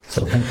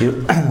thank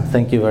you.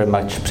 Thank you very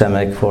much,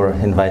 Przemek, for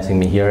inviting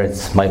me here.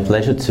 It's my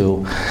pleasure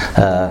to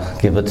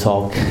give a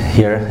talk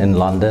here in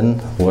London,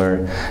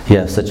 where you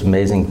have such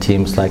amazing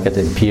teams like at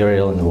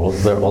Imperial, and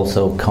where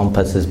also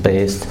Compass is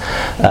based,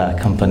 a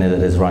company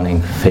that is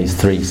running phase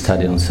 3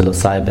 study on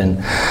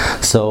psilocybin.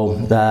 So,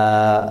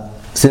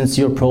 since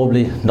you're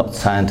probably not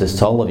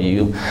scientists, all of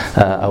you,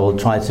 I will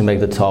try to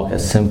make the talk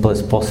as simple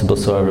as possible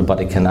so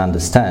everybody can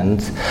understand.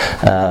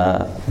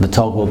 The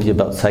talk will be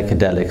about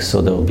psychedelics,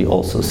 so there will be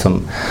also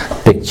some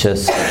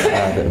pictures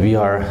that we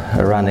are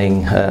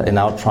running in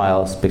our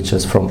trials,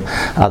 pictures from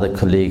other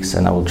colleagues,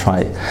 and I will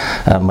try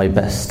my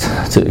best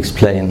to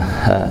explain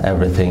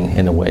everything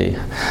in a way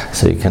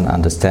so you can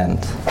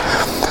understand.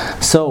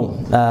 So,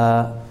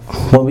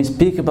 when we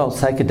speak about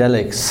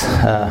psychedelics,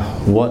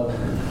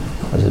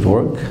 does it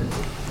work?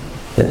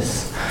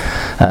 Yes.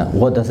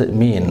 What does it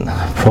mean?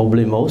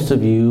 Probably most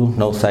of you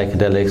know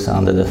psychedelics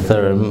under the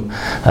term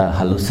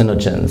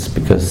hallucinogens,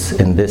 because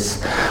in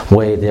this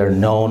way they are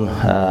known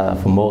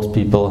for most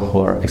people who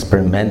are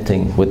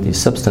experimenting with these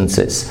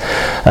substances.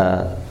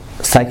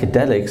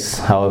 Psychedelics,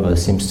 however,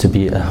 seems to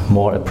be a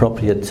more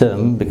appropriate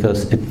term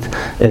because it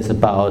is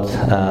about,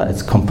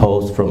 it's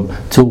composed from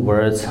two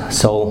words,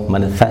 soul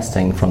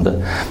manifesting from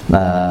the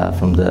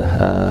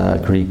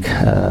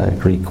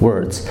Greek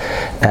words,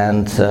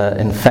 and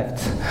in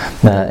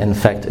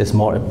fact is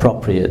more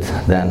appropriate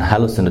than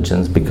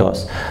hallucinogens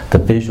because the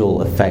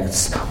visual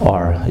effects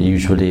are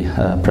usually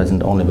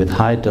present only with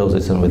high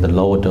doses, and with the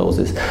lower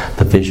doses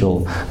the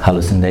visual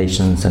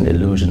hallucinations and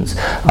illusions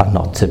are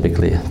not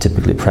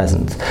typically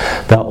present.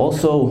 There are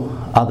also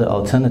other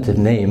alternative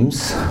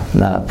names.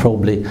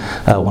 Probably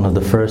one of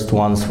the first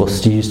ones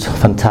was used,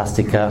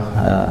 Fantastica,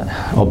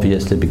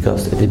 obviously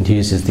because it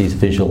induces these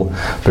visual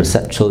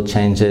perceptual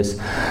changes.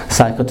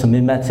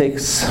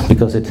 Psychotomimetics,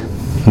 because it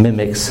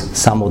mimics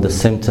some of the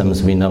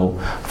symptoms we know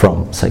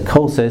from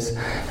psychosis.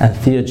 And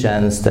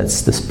theogens,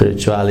 that's the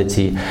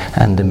spirituality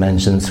and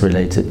dimensions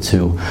related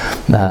to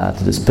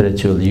the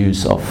spiritual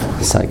use of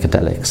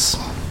psychedelics.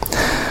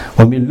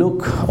 When we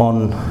look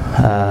on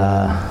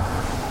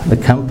the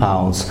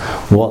compounds,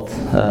 what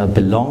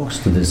belongs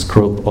to this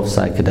group of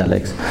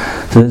psychedelics,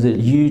 there's a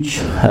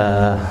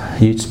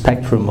huge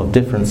spectrum of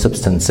different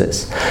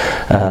substances.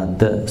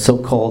 The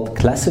so-called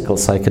classical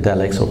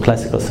psychedelics or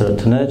classical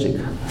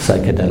serotonergic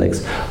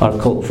psychedelics are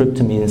called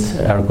tryptamines,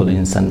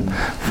 ergolines, and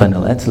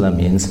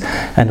phenylethylamines,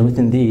 and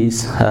within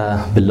these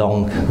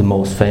belong the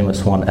most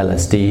famous one,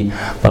 LSD,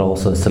 but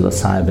also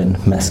psilocybin,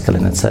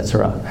 mescaline,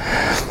 etc.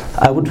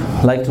 I would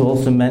like to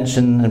also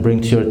mention and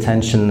bring to your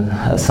attention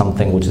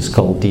something which is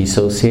called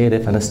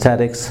dissociative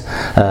anesthetics,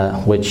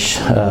 which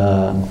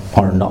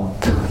are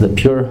not the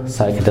pure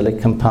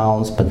psychedelic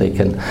compounds, but they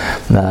can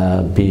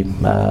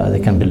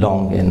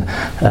belong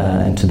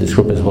into this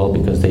group as well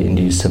because they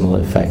induce similar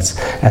effects.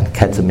 And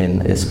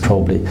ketamine is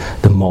probably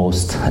the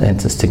most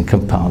interesting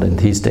compound in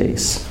these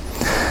days.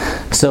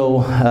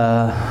 So,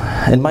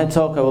 in my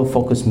talk I will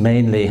focus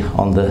mainly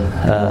on the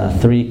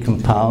three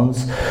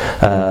compounds.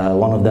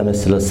 One of them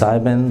is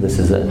psilocybin. This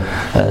is a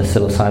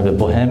psilocybin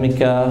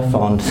bohemica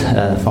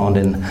found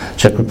in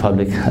Czech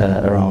Republic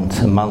around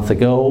a month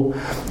ago,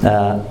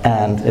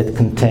 and it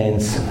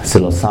contains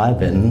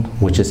psilocybin,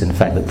 which is in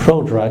fact the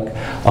prodrug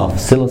of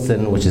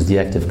psilocin, which is the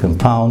active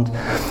compound,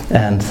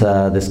 and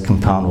this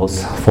compound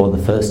was for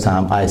the first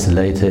time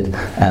isolated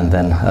and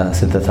then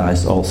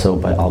synthesized also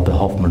by Albert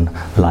Hofmann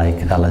like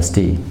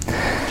LSD.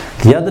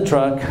 The other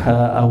drug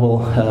I will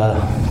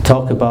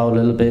talk about a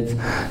little bit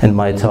in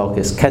my talk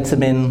is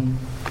ketamine.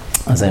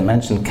 As I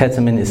mentioned,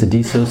 ketamine is a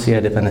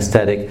dissociative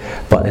anesthetic,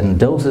 but in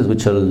doses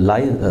which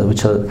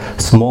are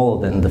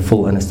smaller than the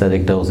full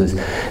anesthetic doses,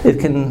 it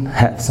can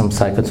have some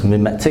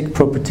psychotomimetic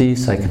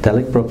properties,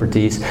 psychedelic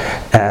properties,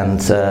 and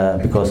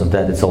because of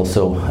that it's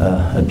also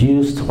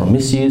abused or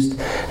misused,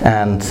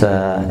 and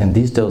in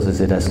these doses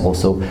it has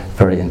also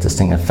very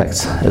interesting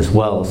effects as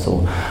well,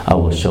 so I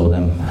will show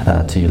them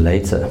to you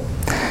later.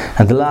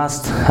 And the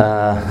last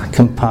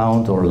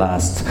compound or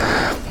last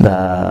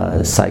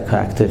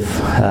psychoactive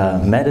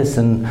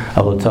medicine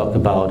I will talk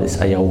about is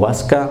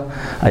ayahuasca.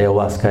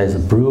 Ayahuasca is a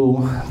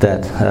brew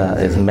that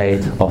is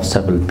made of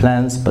several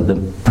plants, but the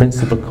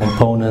principal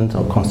component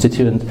or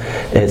constituent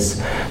is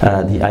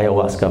the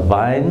ayahuasca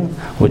vine,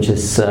 which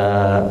is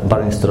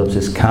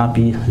Baryonystrelopsis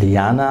caapi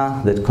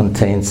liana, that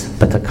contains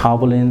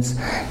beta-carbolines,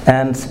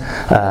 and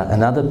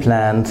another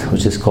plant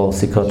which is called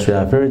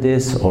Psychotria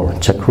viridis or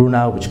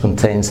chacruna, which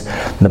contains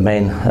the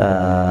main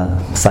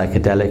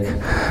psychedelic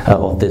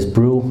of this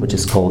brew, which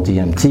is called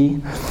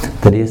DMT.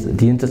 That is,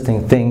 the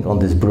interesting thing on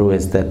this brew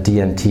is that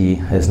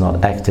DMT is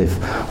not active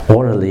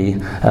orally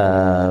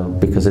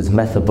because it's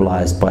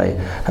metabolized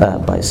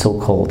by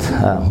so-called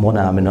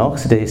monoamino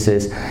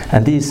oxidases,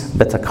 and these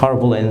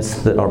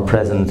beta-carbolines that are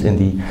present in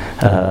the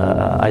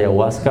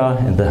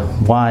ayahuasca, in the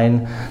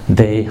wine,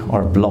 they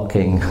are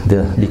blocking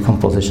the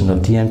decomposition of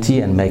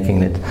DMT and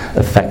making it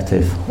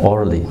effective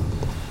orally.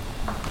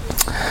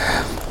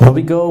 When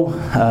we go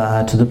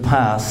to the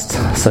past,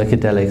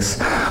 psychedelics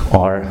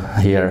are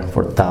here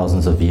for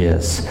thousands of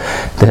years.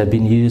 They have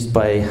been used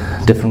by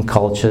different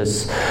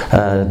cultures,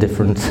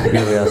 different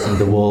areas in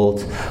the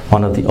world.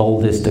 One of the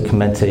oldest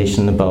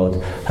documentation about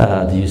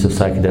the use of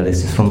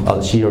psychedelics is from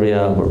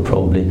Algeria, where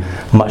probably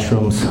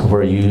mushrooms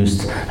were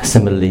used.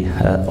 Similarly,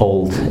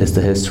 old is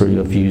the history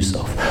of use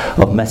of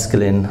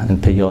mescaline and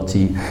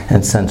peyote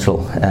in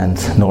Central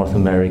and North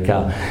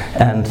America.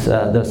 And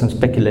there are some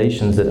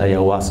speculations that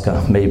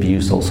ayahuasca may be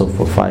used also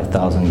for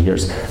 5,000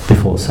 years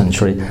before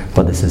century,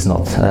 but this is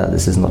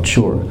not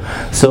sure.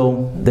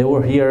 So they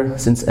were here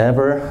since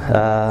ever,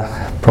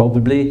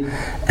 probably.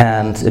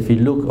 And if you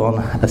look on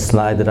a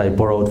slide that I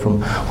borrowed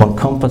from one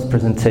Compass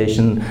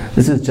presentation,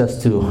 this is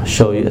just to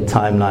show you a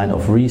timeline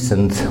of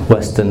recent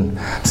Western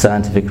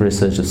scientific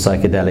research of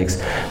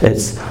psychedelics.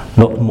 It's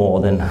not more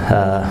than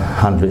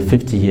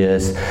 150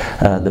 years.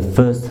 The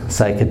first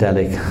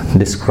psychedelic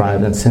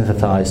described and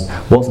synthesized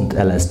wasn't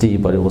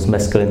LSD, but it was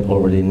mescaline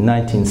already in the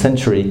 19th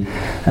century,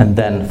 and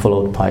then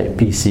followed by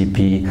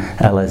PCP,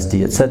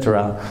 LSD,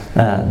 etc.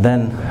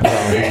 Then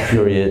around this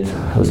period,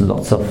 there was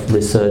lots of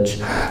research.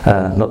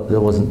 There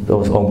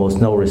was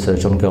almost no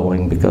research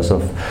ongoing because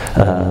of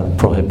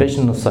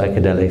prohibition of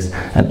psychedelics,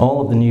 and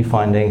all of the new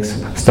findings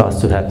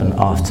starts to happen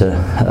after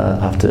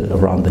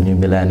around the new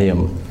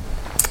millennium.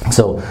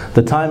 So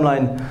the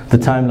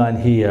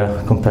timeline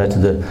here compared to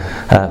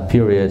the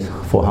period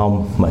for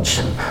how much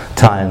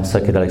time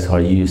psychedelics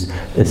are used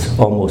is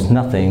almost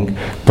nothing,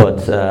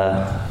 but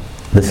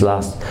this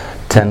last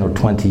 10 or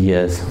 20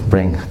 years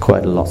bring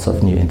quite a lot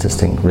of new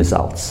interesting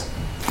results.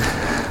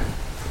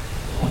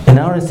 In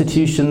our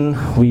institution,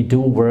 we do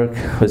work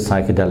with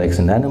psychedelics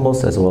in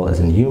animals as well as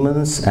in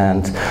humans,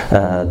 and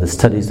the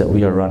studies that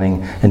we are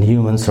running in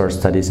humans are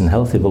studies in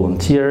healthy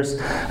volunteers.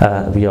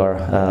 We are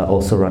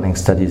also running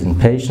studies in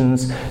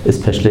patients,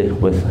 especially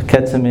with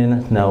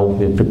ketamine. Now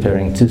we're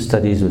preparing 2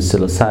 studies with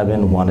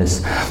psilocybin. One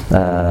is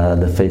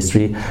the phase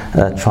 3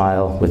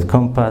 trial with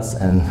Compass,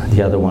 and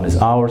the other one is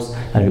ours.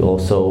 And we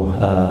also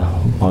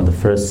are the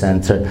first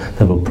center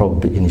that will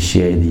probably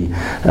initiate the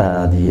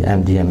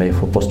MDMA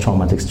for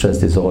post-traumatic stress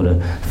disorder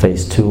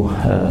phase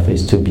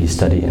 2b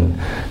study in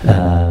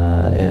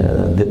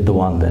the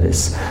one that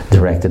is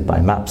directed by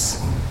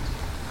MAPS.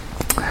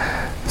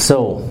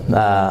 So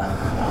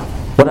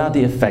what are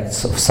the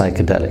effects of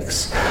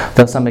psychedelics?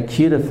 There are some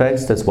acute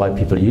effects, that's why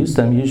people use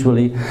them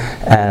usually,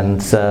 and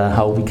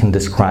how we can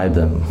describe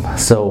them.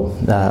 So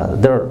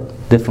there are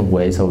different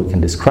ways how we can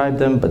describe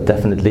them, but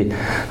definitely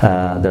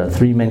there are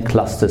 3 main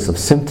clusters of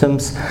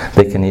symptoms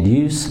they can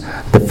induce.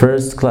 The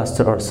first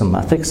cluster are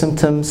somatic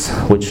symptoms,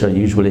 which are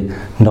usually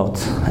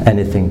not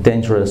anything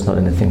dangerous, not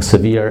anything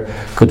severe,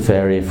 could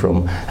vary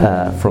from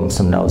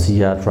some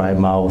nausea, dry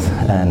mouth,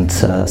 and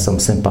some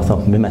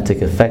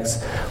sympathomimetic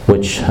effects,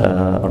 which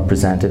are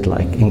presented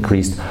like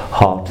increased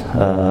heart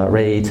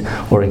rate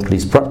or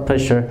increased blood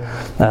pressure.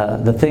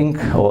 The thing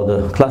or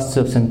the cluster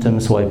of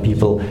symptoms why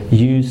people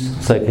use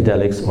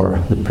psychedelics or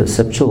the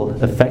perceptual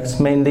effects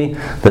mainly,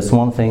 that's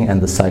one thing,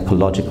 and the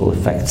psychological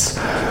effects.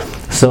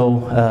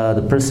 So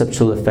the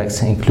perceptual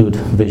effects include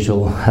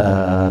visual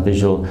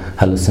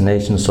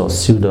hallucinations or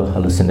pseudo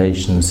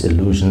hallucinations,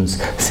 illusions,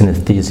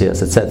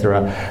 synesthesias,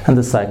 etc. And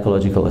the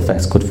psychological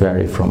effects could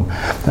vary from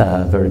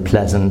very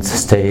pleasant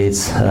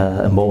states,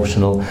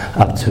 emotional,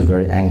 up to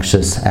very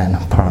anxious and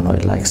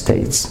paranoid-like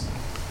states.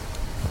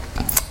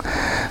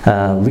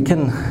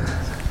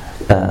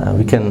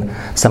 We can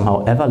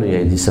somehow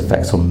evaluate these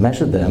effects or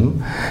measure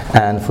them,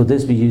 and for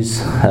this we use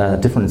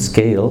different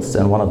scales,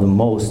 and one of the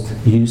most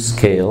used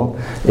scale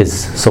is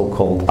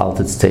so-called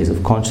altered states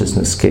of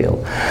consciousness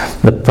scale.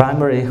 The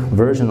primary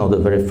version, or the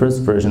very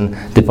first version,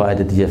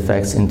 divided the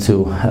effects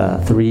into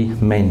 3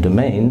 main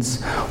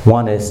domains.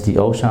 One is the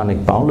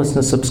oceanic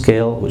boundlessness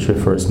subscale, which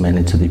refers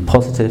mainly to the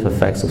positive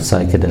effects of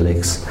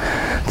psychedelics.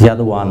 The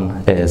other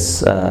one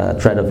is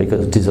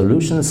Dredovic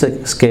dissolution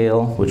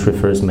scale, which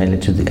refers mainly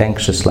to the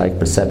anxious-like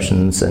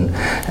perceptions and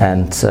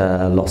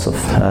loss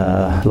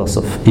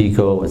of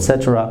ego,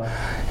 etc.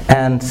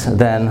 And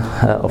then,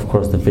 of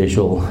course, the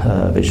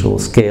visual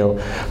scale,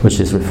 which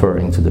is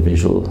referring to the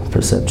visual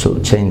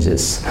perceptual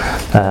changes.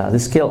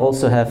 This scale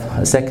also have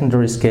a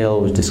secondary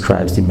scale, which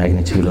describes the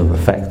magnitude of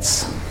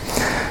effects.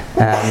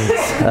 And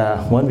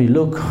when we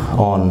look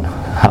on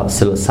how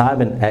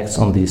psilocybin acts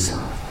on these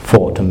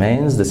 4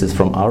 domains, this is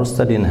from our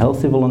study in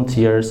healthy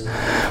volunteers,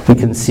 we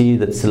can see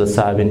that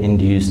psilocybin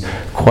induced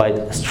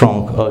quite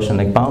strong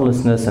oceanic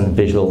boundlessness and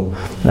visual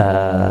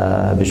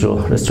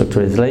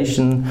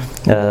restructuralization.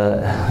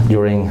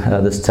 During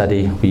the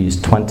study, we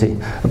used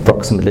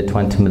approximately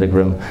 20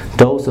 milligram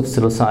dose of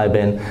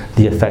psilocybin.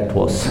 The effect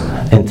was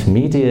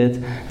intermediate,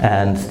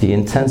 and the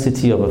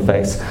intensity of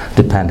effects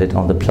depended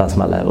on the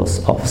plasma levels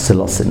of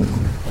psilocin.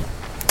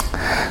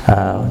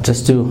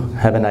 Just to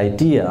have an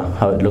idea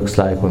how it looks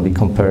like when we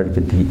compare it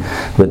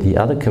with the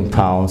other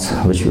compounds,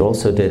 which we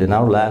also did in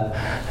our lab.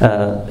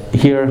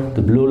 Here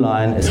the blue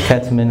line is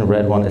ketamine,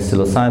 red one is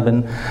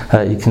psilocybin.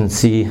 You can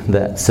see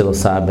that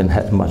psilocybin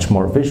had much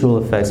more visual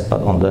effects,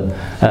 but on the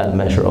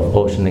measure of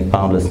oceanic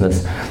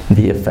boundlessness,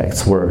 the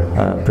effects were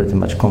pretty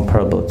much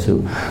comparable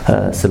to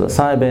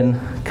psilocybin.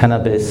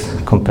 Cannabis,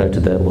 compared to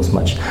that, was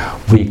much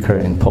weaker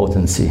in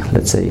potency,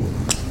 let's say.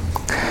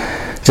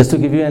 Just to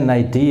give you an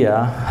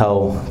idea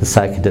how the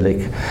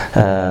psychedelic,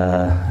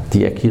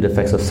 the acute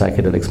effects of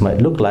psychedelics might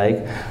look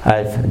like,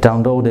 I've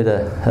downloaded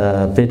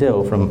a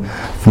video from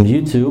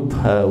YouTube,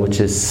 which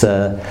is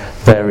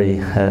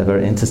very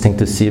interesting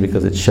to see,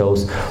 because it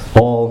shows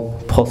all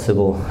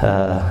possible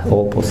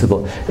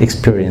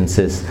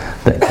experiences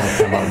that can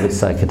come out with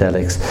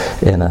psychedelics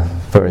in a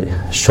very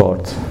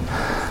short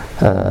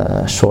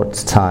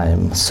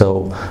time.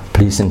 So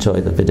please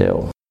enjoy the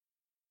video.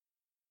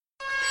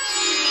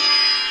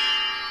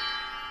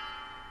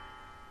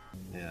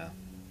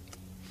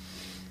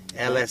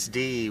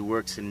 LSD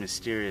works in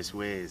mysterious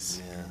ways.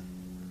 Yeah.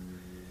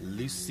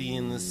 Lucy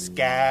in the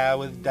sky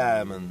with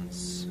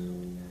diamonds.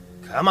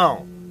 Come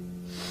on.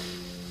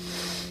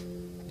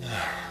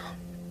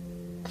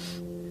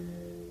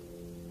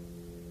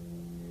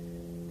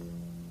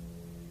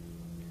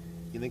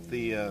 You think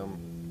the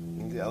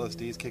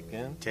LSD's kicked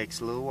in?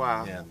 Takes a little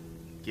while. Yeah.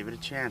 Give it a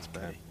chance,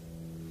 buddy.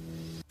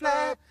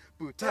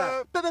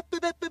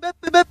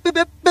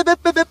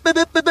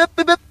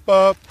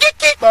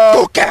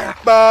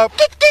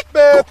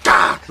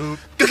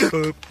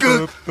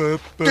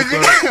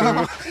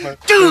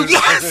 Dude,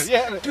 yes!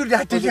 Dude, I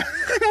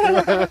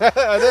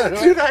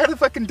had a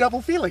fucking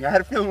double feeling. I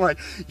had a feeling like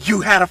you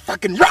had a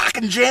fucking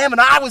rockin' jam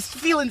and I was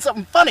feeling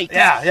something funny.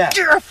 Yeah.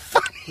 You're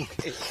funny.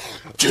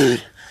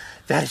 Dude,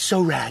 that is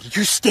so rad.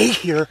 You stay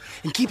here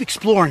and keep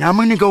exploring. I'm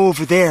gonna go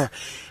over there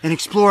and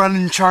explore on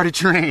an uncharted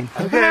terrain.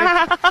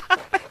 Okay.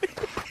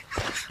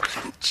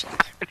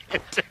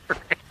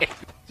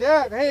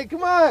 Jack, hey,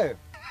 come on.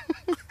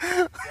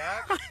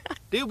 Jack?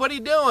 Dude, what are you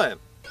doing?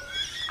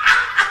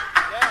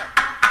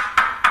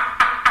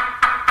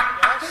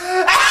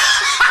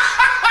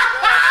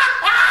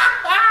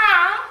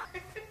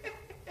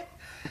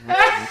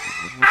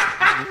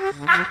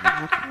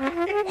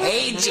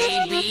 Hey,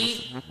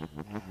 JB.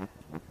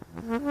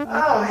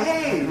 Oh,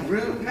 hey,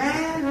 Root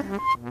Man.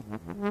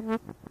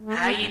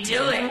 How you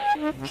doing?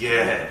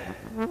 Good.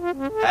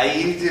 How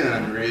you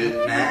doing,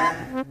 Root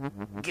Man?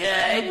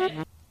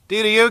 Good.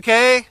 Dude, are you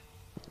okay?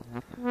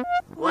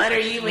 What are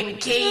you and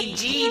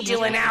KG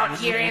doing out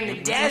here in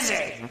the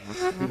desert?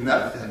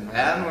 Nothing,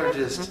 man. We're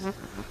just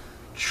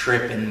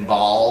tripping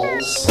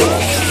balls.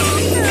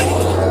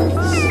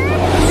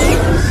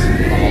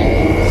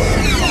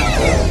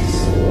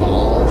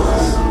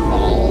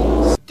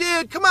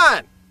 Dude, come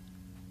on.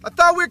 I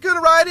thought we were going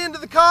to ride into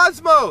the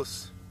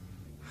cosmos.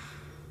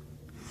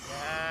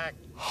 Jack.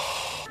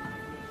 Oh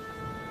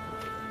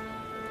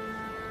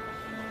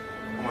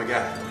my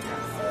god.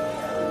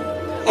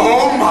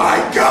 Oh my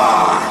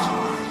god!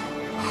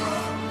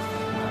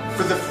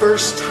 For the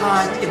first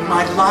time in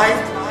my life,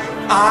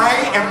 I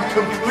am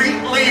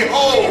completely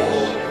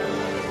whole.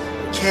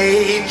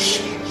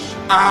 Cage,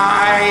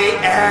 I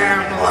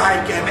am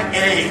like an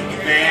egg,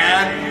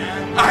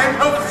 man. I'm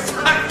a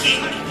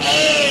fucking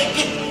egg!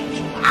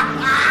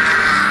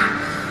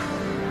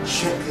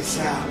 Check this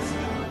out.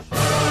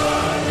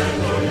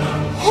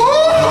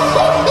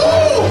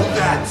 Oh,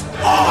 that's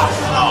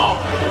awesome!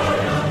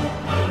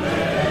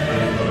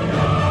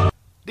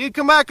 Dude,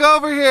 come back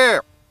over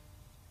here.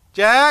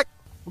 Jack,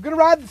 we're going to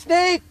ride the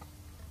snake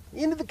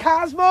into the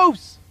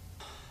cosmos.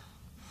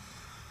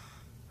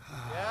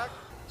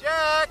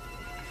 Jack!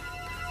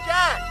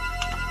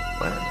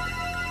 What?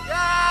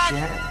 Jack!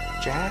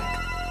 Jack?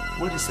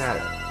 What is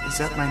that? Is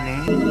that my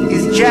name?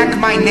 Is Jack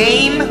my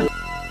name?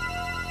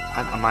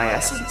 My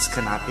essence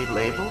cannot be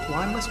labeled.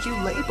 Why must you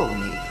label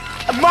me?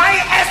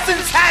 My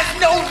essence has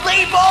no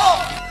label!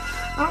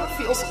 I don't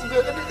feel so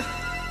good.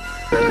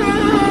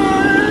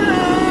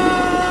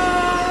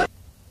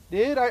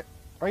 Dude, are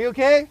you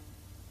okay?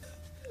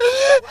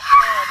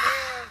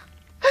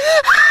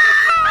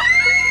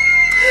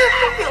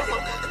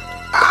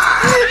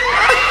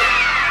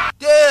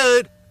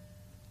 Dude!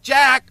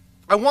 Jack,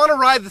 I want to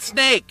ride the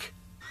snake.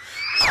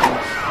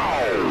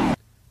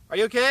 Are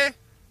you okay?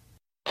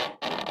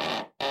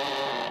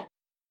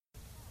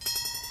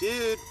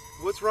 Dude,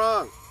 what's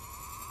wrong?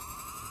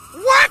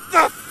 What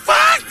the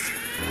fuck?!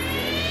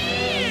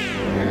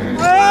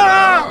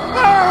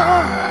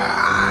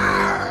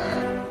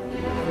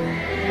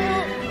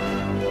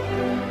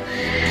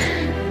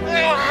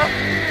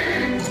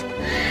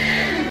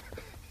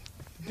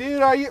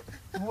 Dude, are you...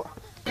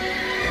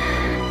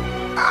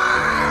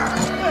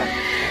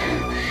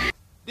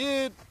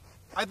 Dude,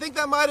 I think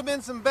that might have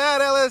been some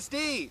bad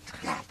LSD.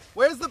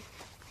 Where's the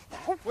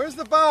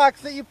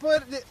box that you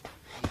put it?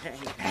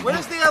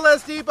 Where's the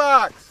LSD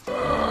box?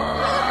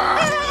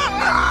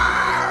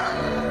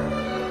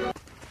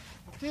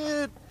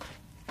 Dude,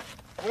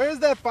 where's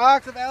that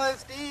box of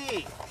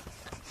LSD?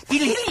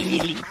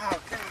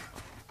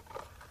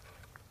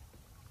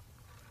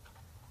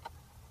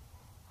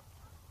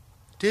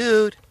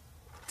 Dude,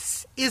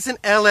 this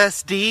isn't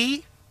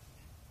LSD.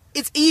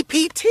 It's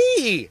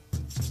EPT.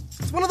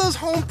 It's one of those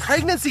home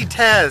pregnancy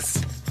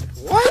tests.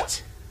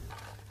 What?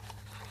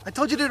 I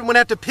told you you didn't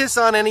have to piss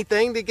on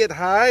anything to get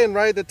high and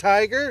ride the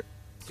tiger.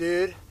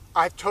 Dude,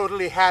 I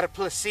totally had a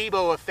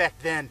placebo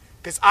effect then,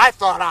 because I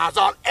thought I was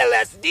on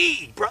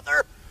LSD,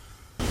 brother.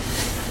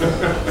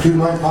 Keep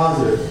mine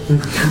positive.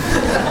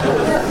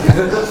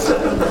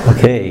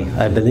 Okay,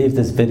 I believe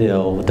this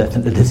video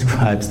definitely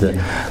describes the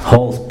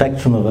whole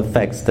spectrum of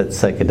effects that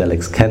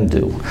psychedelics can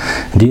do.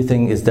 Do you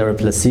think, is there a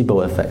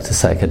placebo effect to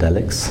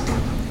psychedelics?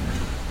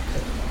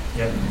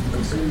 Yeah.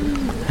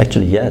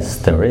 Actually, yes,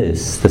 there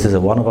is. This is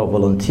one of our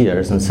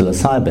volunteers in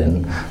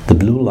psilocybin. The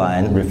blue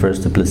line refers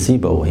to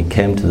placebo. He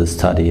came to the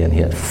study and he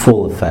had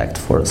full effect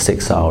for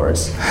 6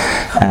 hours.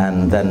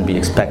 And then we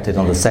expected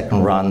on the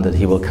second run that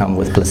he will come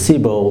with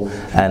placebo,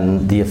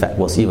 and the effect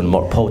was even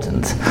more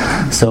potent.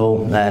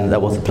 So, and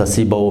that was a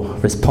placebo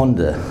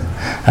responder.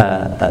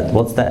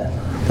 What's that?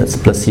 That's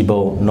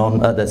placebo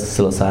that's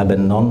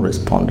psilocybin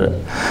non-responder.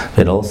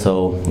 But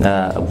also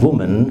a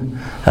woman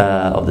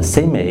of the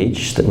same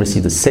age that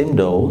received the same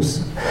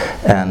dose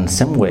and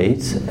same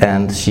weight,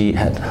 and she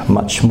had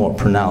much more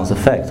pronounced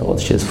effect, or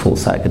she has full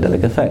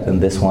psychedelic effect,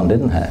 and this one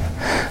didn't have.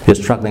 We're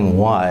struggling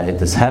why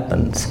this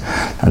happened,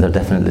 and there are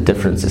definitely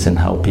differences in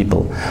how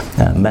people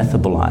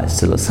metabolize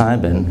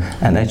psilocybin.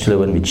 And actually,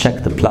 when we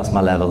checked the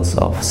plasma levels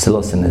of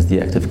psilocin as the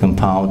active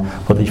compound,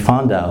 what we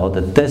found out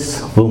that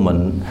this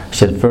woman,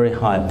 she had very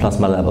high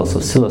plasma levels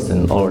of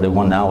psilocin already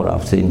 1 hour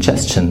after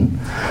ingestion,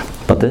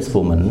 but this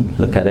woman,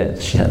 look at it,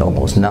 she had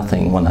almost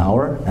nothing 1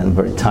 hour and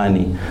very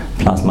tiny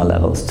plasma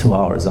levels 2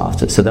 hours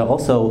after. So there are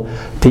also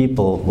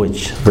people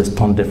which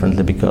respond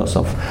differently because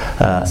of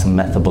some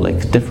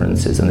metabolic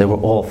differences, and they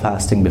were all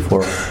fasting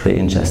before they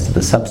ingested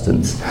the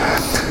substance.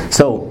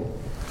 So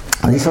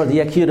these are the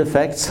acute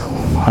effects.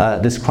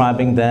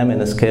 Describing them in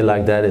a scale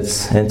like that,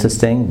 it's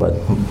interesting, but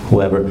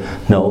whoever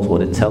knows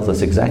what it tells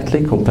us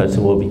exactly compared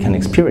to what we can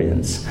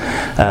experience.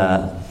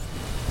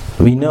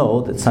 We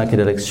know that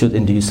psychedelics should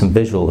induce some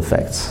visual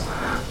effects.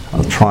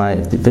 I'll try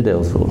if the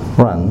videos will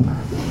run.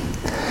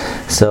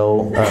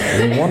 So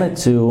we wanted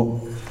to,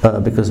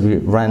 because we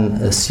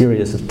ran a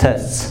series of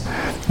tests,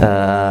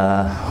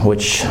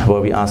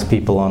 where we ask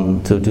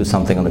people to do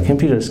something on the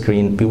computer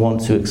screen, we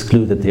want to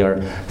exclude that they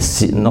are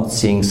not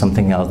seeing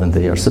something else than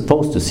they are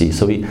supposed to see.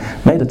 So we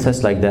made a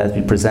test like that.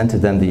 We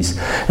presented them these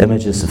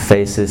images of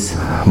faces,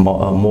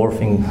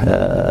 morphing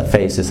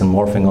faces and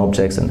morphing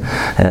objects, and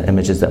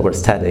images that were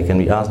static, and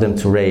we asked them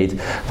to rate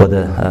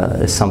whether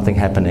is something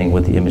happening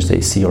with the image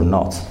they see or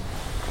not.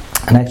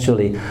 And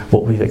actually,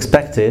 what we've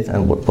expected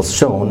and what was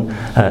shown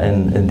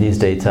in these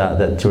data,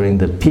 that during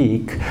the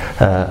peak,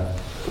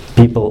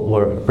 people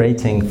were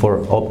rating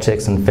for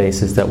objects and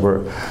faces that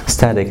were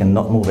static and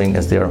not moving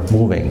as they are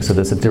moving. So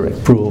there's a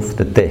direct proof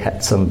that they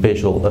had some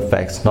visual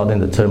effects, not in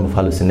the term of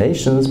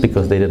hallucinations,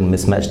 because they didn't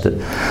mismatch the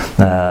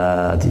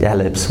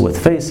ellipse with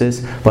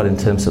faces, but in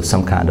terms of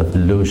some kind of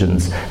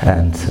illusions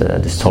and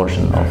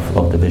distortion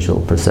of the visual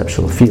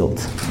perceptual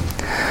field.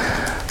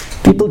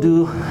 People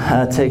do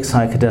take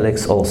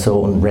psychedelics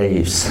also on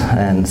raves,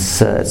 and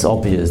it's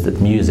obvious that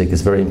music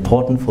is very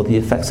important for the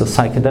effects of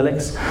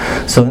psychedelics.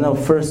 So in our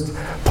first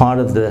part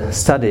of the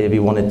study, we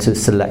wanted to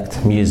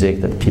select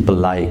music that people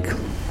like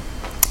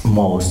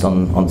most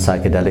on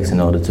psychedelics in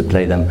order to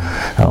play them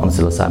on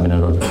psilocybin,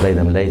 in order to play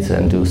them later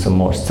and do some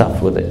more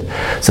stuff with it.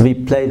 So we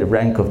played a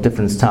rank of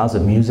different styles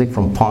of music,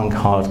 from punk,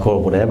 hardcore,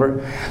 whatever.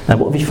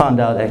 And what we found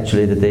out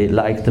actually that they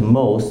liked the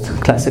most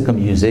classical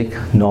music,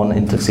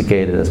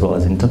 non-intoxicated as well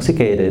as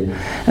intoxicated,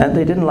 and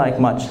they didn't like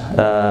much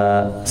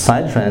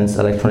psytrance,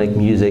 electronic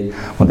music,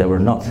 when they were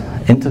not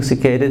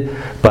intoxicated,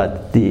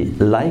 but the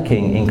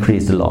liking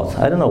increased a lot.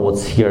 I don't know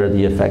what's here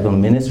the effect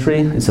on Ministry.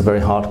 It's a very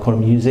hardcore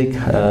music.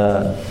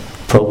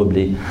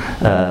 Probably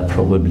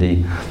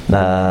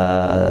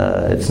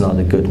it's not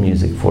a good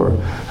music for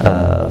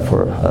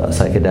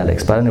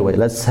psychedelics. But anyway,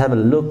 let's have a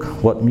look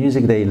what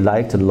music they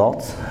liked a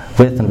lot,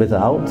 with and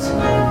without.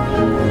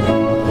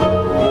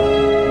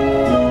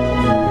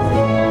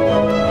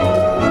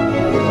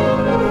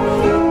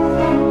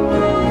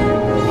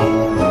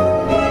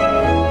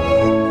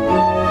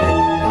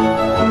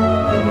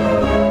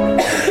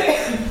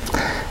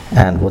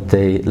 And what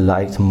they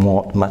liked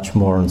much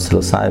more on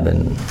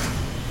psilocybin.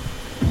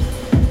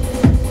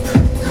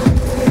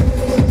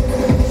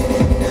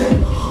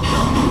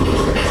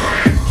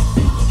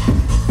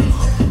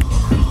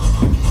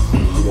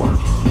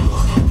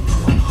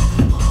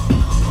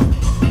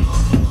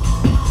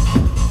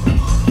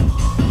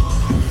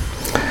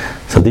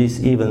 So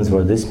these events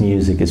where this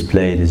music is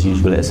played is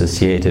usually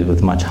associated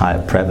with much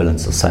higher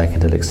prevalence of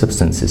psychedelic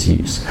substances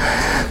use.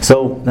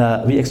 So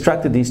we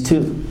extracted these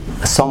two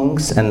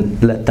songs and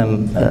let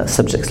them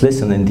subjects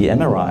listen in the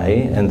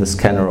MRI and the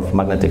scanner of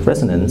magnetic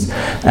resonance,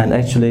 and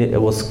actually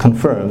it was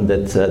confirmed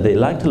that they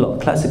liked a lot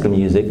classical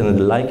music, and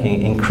the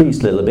liking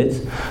increased a little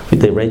bit.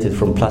 They rated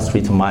from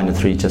 +3 to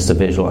 -3, just a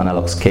visual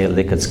analog scale,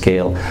 Likert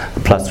scale.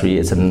 +3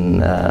 is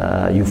an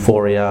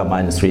euphoria,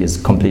 -3 is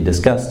complete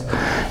disgust,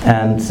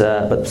 and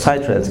but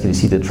psytrance, you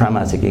see the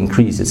dramatic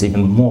increase is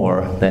even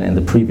more than in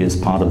the previous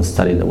part of the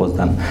study that was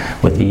done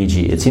with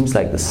EEG. It seems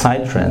like the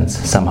psytrance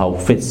somehow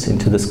fits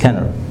into the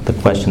scanner. The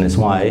question is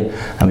why,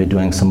 and we're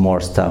doing some more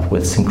stuff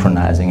with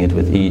synchronizing it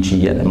with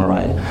EEG and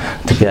MRI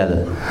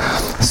together.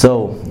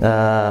 So,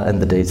 and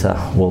the data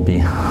will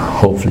be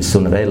hopefully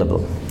soon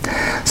available.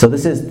 So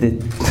this is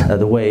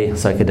the way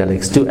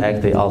psychedelics do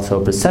act. They alter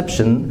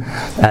perception,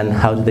 and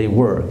how do they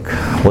work?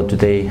 What do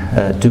they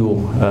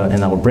do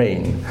in our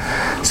brain?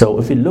 So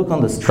if we look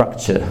on the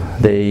structure,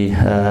 the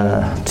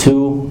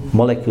two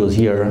molecules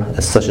here,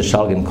 as Sasha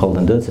Shulgin called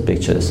in dirty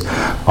pictures,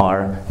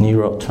 are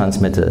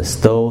neurotransmitters.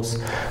 Those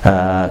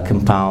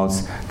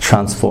compounds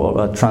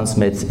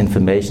transmit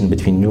information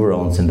between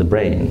neurons in the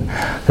brain.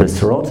 There is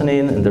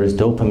serotonin and there is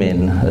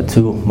dopamine,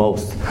 two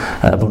most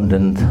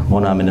abundant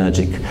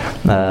monoaminergic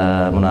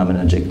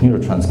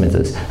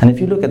neurotransmitters. And if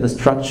you look at the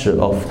structure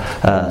of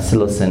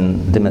psilocin,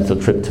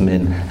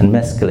 dimethyltryptamine, and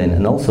mescaline,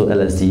 and also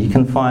LSD, you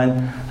can find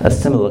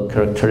similar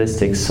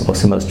characteristics or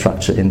similar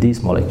structure in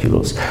these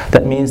molecules.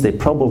 That means they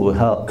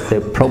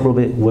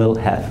probably will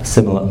have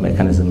similar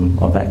mechanism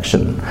of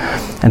action.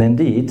 And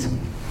indeed,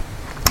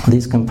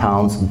 these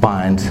compounds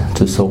bind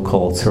to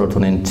so-called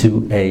serotonin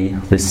 2A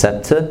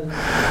receptor,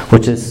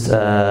 which is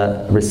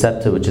a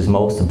receptor which is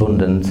most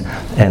abundant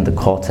in the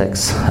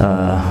cortex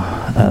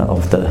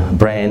of the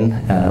brain,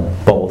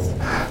 both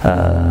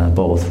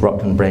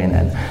rodent brain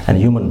and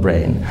human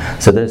brain.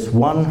 So there's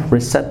one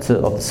receptor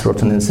of the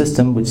serotonin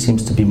system which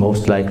seems to be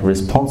most likely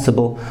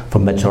responsible for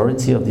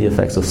majority of the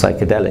effects of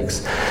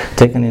psychedelics.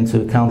 Taken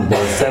into account, there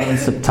are 7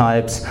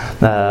 subtypes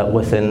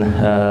within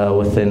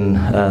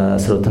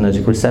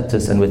serotonergic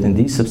receptors, and within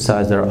these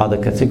subtypes there are other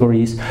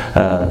categories.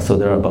 So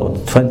there are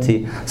about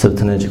 20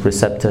 serotonergic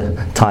receptor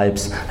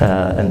types,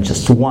 and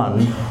just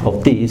one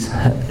of these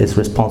is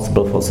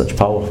responsible for such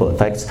powerful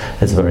effects.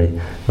 It's very,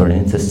 very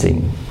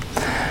interesting.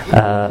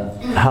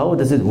 How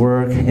does it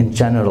work in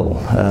general?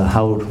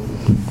 How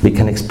we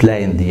can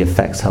explain the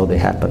effects, how they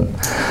happen.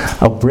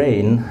 Our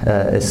brain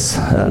is,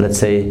 let's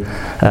say,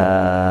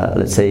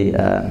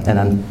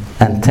 an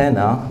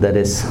antenna that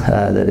is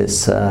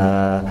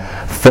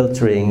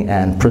filtering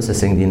and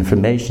processing the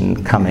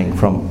information coming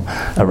from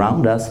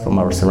around us, from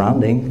our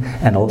surrounding,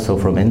 and also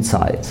from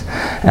inside.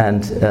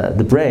 And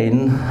the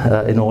brain,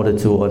 in order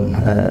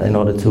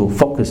to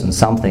focus on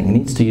something,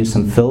 needs to use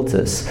some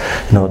filters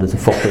in order to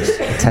focus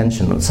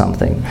attention on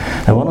something.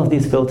 And one of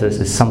these filters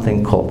is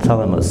something called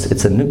thalamus.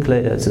 It's a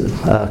nucleus.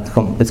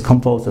 It's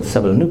composed of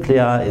several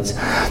nuclei. It's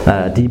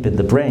deep in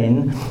the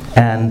brain,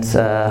 and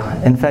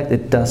in fact,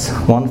 it does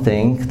one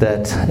thing,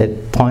 that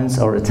it points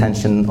our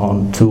attention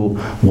on to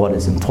what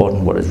is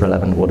important, what is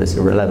relevant, what is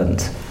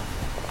irrelevant.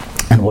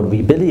 And what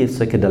we believe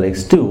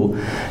psychedelics do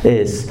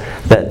is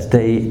that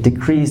they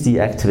decrease the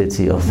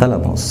activity of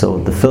thalamus. So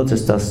the filter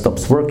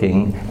stops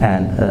working,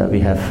 and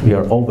we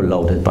are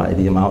overloaded by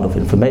the amount of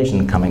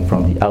information coming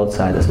from the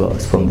outside as well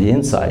as from the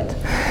inside.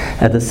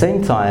 At the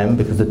same time,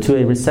 because the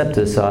 2A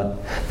receptors are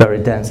very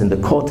dense in the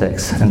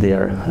cortex and they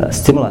are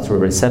stimulatory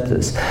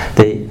receptors,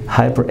 they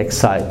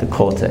hyperexcite the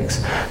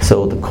cortex.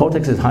 So the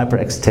cortex is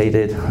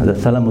hyperexcitated, the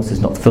thalamus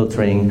is not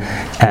filtering,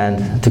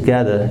 and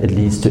together it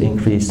leads to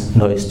increased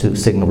noise to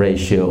signal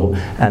ratio,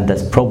 and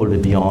that's probably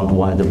beyond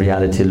why the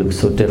reality looks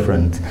so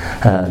different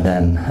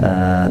than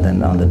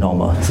on the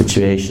normal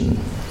situation.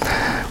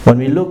 When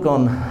we look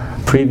on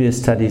previous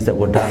studies that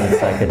were done in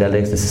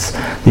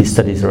psychedelics, these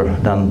studies are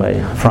done by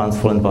Franz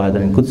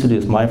Vollenweider and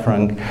Kutsulius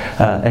Maifrank.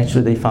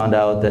 Actually, they found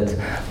out that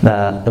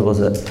there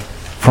was a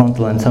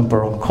frontal and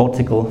temporal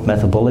cortical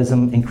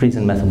metabolism, increase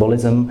in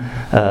metabolism,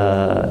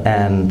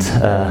 and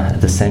at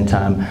the same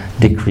time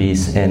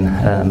decrease in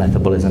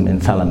metabolism in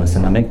thalamus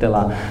and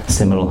amygdala.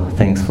 Similar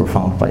things were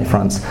found by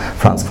Franz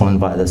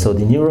Vollenweider. So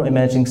the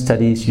neuroimaging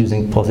studies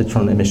using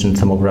positron emission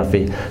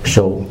tomography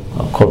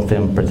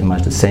confirm pretty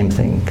much the same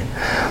thing.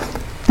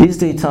 These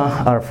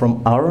data are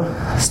from our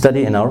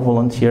study in our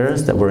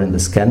volunteers that were in the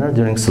scanner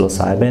during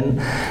psilocybin,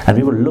 and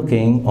we were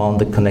looking on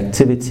the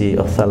connectivity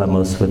of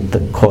thalamus with the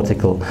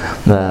cortex,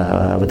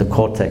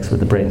 with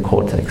the brain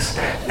cortex.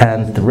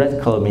 And the red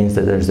color means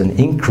that there's an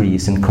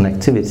increase in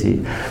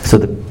connectivity. So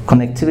the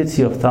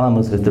connectivity of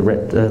thalamus with the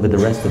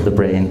rest of the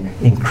brain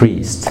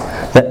increased.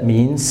 That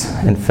means,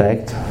 in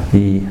fact,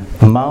 the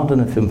amount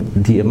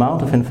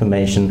of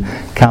information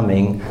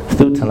coming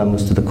through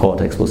thalamus to the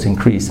cortex was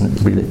increased, and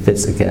it really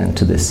fits again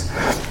to this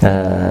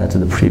to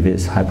the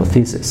previous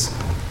hypothesis.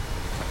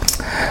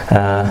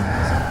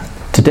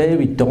 Today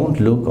we don't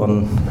look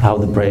on how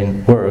the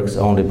brain works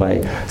only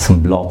by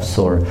some blobs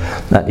or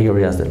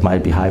areas that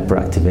might be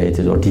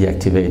hyperactivated or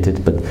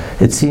deactivated, but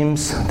it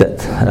seems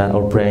that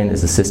our brain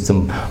is a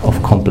system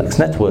of complex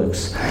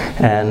networks,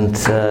 and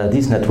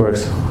these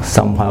networks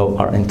somehow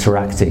are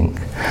interacting.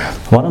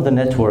 One of the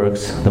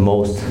networks, the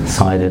most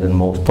cited and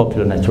most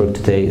popular network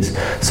today, is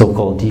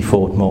so-called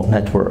default mode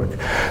network.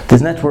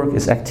 This network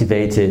is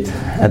activated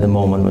at the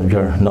moment when we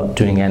are not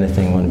doing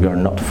anything, when we are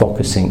not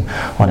focusing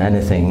on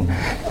anything.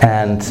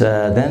 And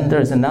then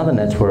there is another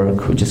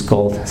network which is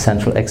called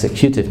central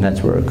executive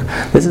network.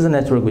 This is a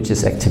network which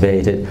is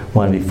activated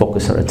when we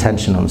focus our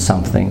attention on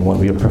something, when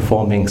we are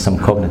performing some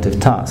cognitive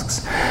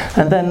tasks.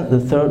 And then the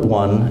third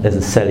one is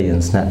a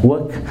salience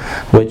network,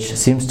 which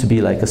seems to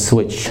be like a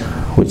switch,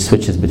 which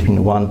switches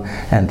between one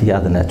and the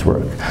other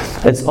network.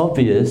 It's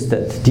obvious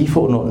that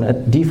default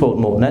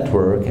mode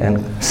network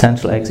and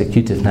central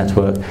executive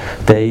network,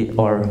 they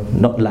are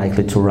not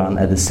likely to run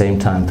at the same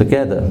time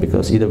together,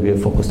 because either we are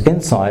focused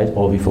inside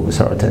or we focus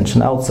our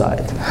attention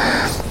outside.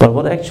 But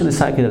what actually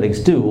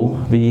psychedelics do,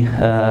 we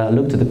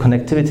looked at the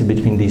connectivity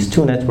between these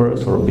two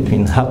networks, or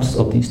between hubs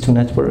of these two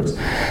networks,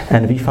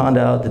 and we found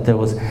out that there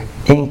was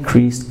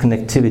increased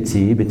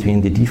connectivity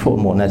between the default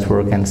mode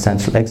network and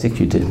central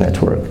executive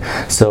network.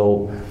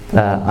 So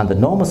under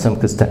normal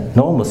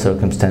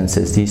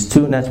circumstances, these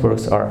two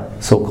networks are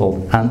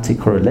so-called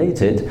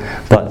anti-correlated,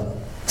 but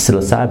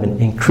psilocybin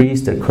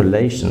increased their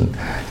correlation.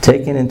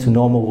 Taken into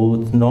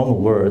normal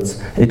words,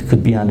 it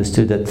could be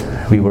understood that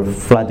we were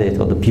flooded,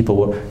 or the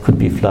people could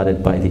be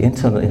flooded by the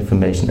internal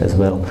information as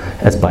well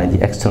as by the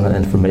external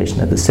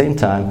information at the same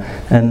time,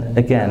 and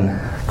again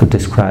could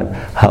describe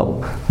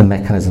how the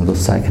mechanisms of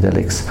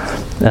psychedelics,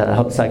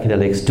 how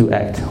psychedelics do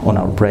act on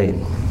our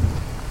brain.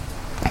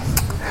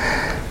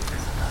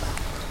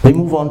 We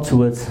move on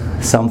towards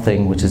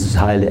something which is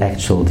highly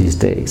actual these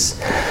days: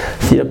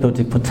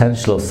 therapeutic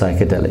potential of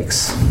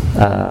psychedelics.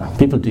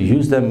 People do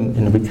use them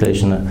in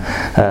recreational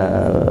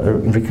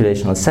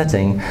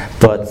setting,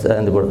 but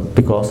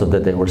because of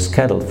that they were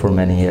scheduled for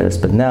many years.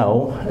 But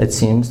now it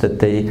seems that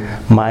they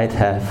might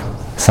have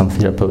some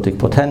therapeutic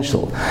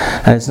potential,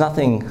 and it's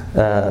nothing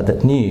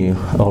that new.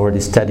 Already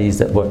studies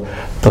that were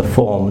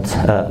performed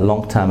a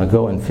long time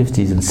ago in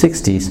 50s and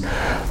 60s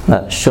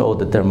showed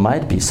that there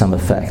might be some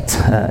effect.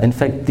 In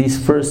fact, these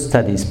first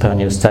studies,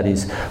 pioneer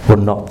studies, were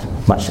not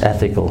much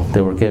ethical.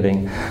 They were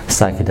giving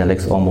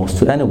psychedelics almost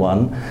to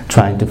anyone,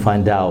 trying to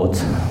find out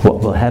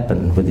what will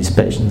happen with these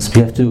patients.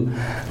 We have to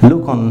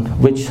look on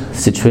which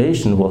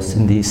situation was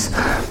in these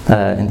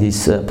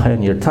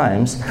pioneer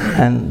times,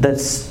 and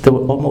there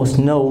were almost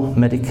no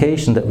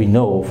medication that we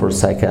know for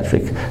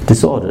psychiatric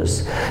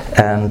disorders.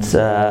 And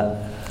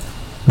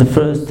the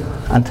first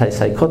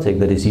antipsychotic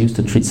that is used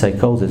to treat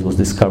psychosis was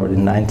discovered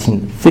in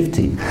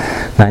 1950.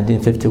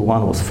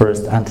 1951 was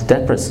first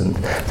antidepressant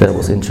that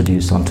was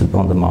introduced on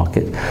the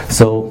market.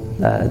 So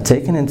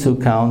taking into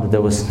account that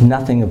there was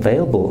nothing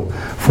available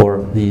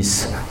for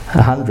these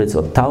hundreds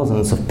or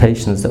thousands of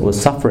patients that were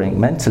suffering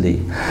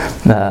mentally,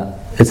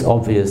 it's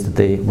obvious that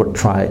they were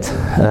tried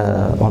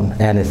on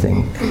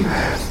anything.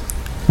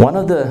 One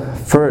of the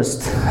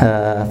first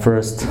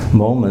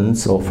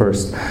moments or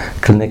first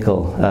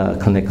clinical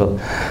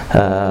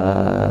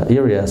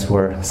areas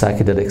where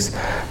psychedelics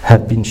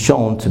have been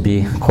shown to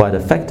be quite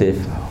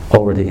effective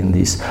already in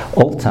these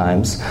old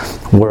times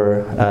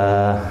were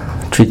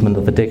treatment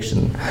of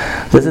addiction.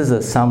 This is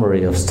a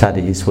summary of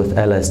studies with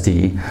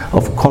LSD,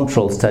 of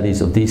controlled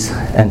studies of these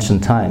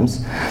ancient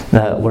times,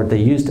 where they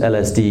used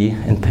LSD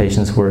in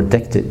patients who were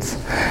addicted.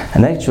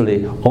 And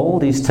actually, all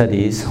these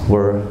studies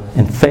were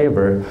in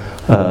favor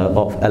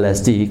of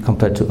LSD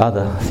compared to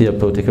other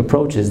therapeutic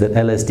approaches, that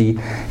LSD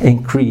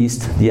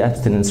increased the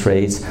abstinence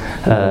rates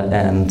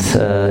and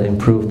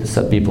improved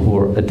the people who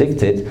were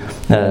addicted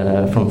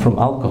from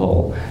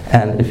alcohol.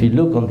 And if you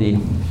look on the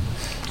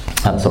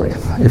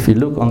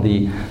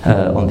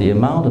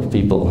amount of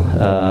people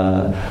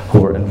who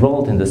were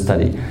enrolled in the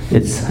study,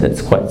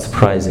 it's quite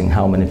surprising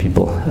how many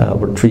people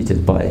were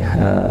treated by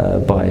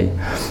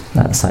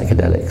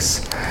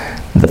psychedelics.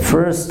 The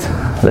first,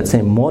 let's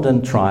say,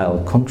 modern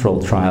trial,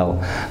 controlled trial,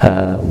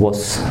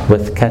 was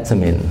with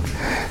ketamine.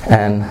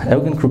 And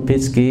Eugen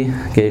Krupitsky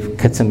gave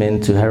ketamine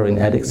to heroin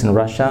addicts in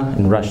Russia.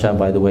 In Russia,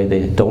 by the way,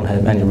 they don't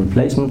have any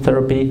replacement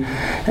therapy,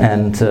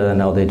 and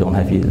now they don't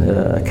have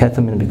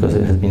ketamine because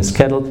it has been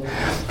scheduled.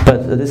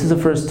 But this is the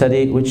first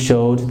study which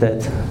showed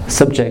that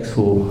subjects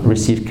who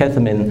received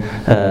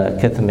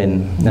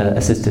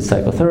ketamine-assisted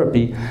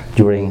psychotherapy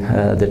during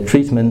the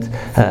treatment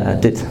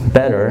did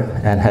better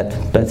and had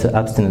better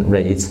abstinence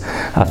rates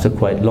after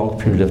quite a long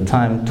period of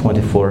time,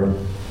 24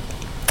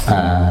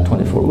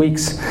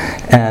 weeks.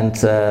 And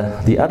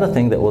the other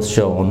thing that was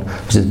shown,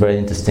 which is very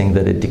interesting,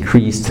 that it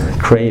decreased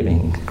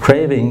craving.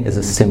 Craving is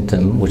a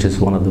symptom which is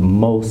one of the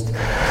most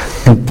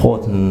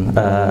important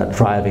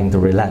driving the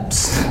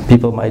relapse.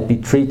 People might be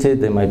treated,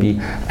 they might be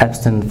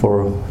abstinent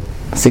for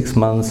 6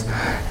 months,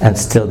 and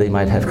still they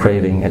might have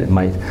craving, and it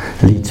might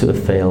lead to a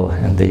fail,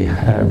 and they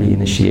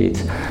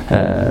reinitiate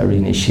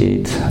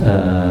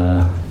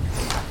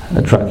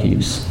drug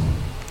use.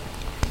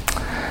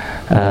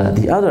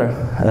 The other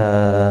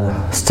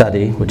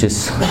study, which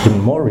is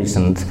even more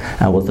recent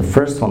and was the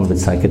first one with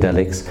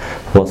psychedelics,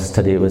 was a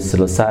study with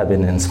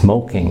psilocybin and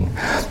smoking.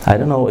 I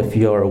don't know if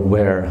you're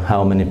aware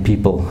how many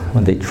people,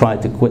 when they try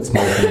to quit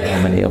smoking,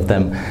 how many of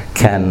them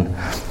can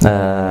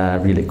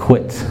really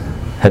quit.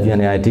 Have you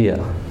any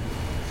idea?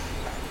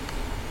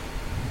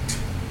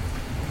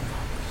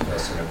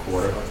 Less than a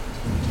quarter.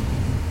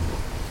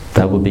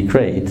 That would be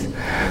great.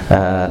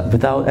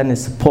 Without any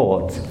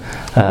support,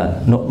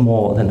 not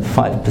more than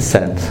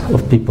 5%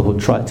 of people who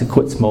try to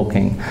quit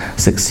smoking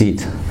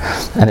succeed.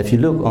 And if you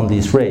look on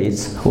these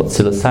rates, what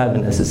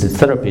psilocybin assisted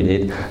therapy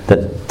did,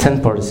 that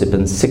 10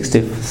 participants,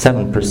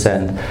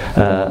 67%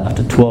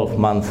 after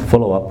 12-month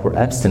follow-up were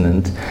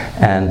abstinent,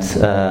 and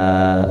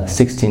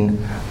 16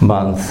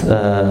 months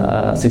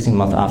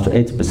after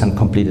 80%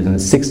 completed,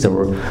 and 6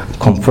 were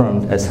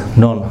confirmed as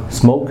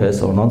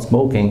non-smokers or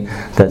non-smoking.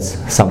 That's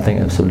something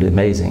absolutely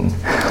amazing.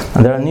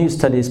 And there are new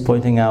studies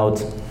pointing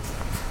out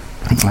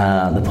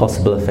the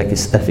possible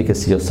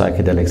efficacy of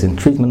psychedelics in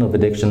treatment of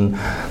addiction.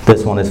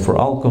 This one is for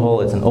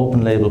alcohol. It's an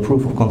open-label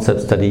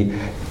proof-of-concept study.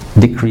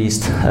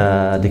 Decreased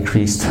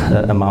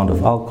amount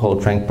of alcohol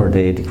drank per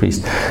day,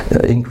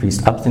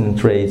 increased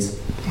abstinence rates.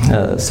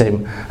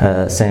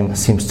 Same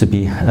seems to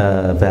be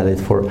valid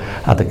for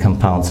other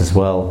compounds as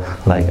well,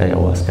 like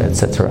ayahuasca,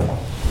 etc.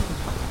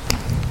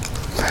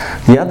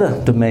 The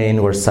other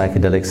domain where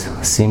psychedelics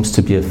seems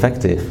to be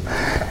effective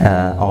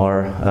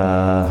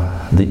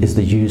is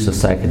the use of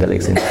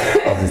psychedelics in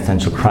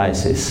existential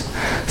crisis.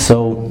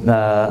 So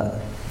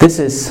this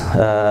is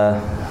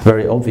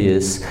very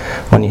obvious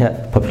when you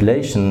have a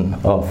population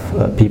of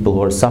people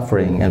who are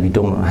suffering and we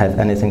don't have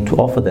anything to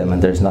offer them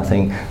and there's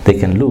nothing they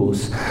can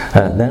lose.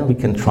 Then we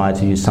can try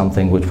to use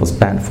something which was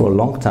banned for a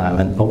long time,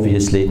 and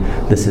obviously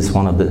this is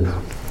one of the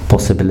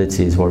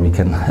possibilities where we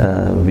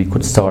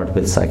could start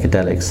with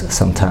psychedelics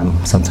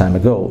some time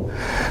ago.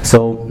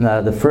 So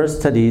the first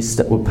studies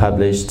that were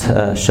published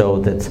show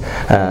that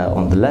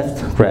on the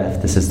left graph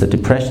this is the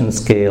depression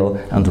scale,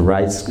 on the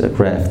right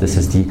graph this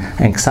is the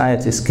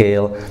anxiety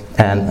scale,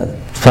 and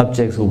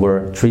subjects who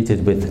were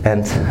treated with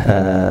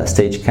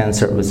end-stage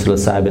cancer with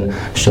psilocybin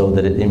showed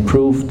that it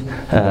improved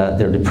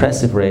their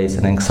depressive rates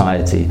and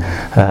anxiety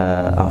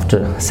after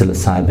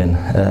psilocybin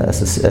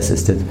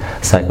assisted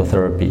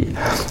psychotherapy.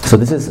 So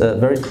this is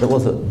that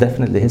was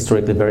definitely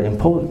historically very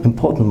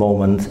important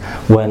moment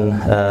when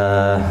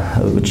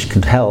which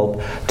could help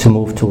to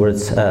move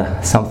towards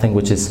something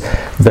which is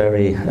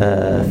very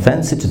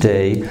fancy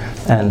today,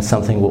 and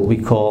something what we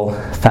call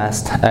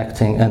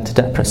fast-acting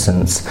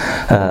antidepressants.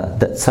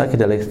 That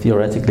psychedelics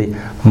theoretically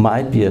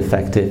might be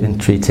effective in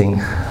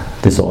treating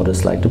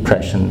disorders like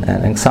depression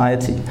and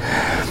anxiety.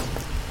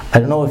 I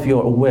don't know if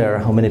you're aware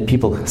how many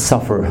people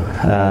suffer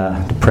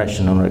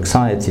depression or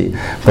anxiety,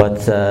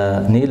 but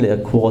nearly a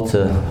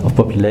quarter of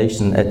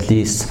population at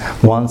least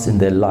once in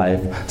their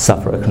life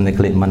suffer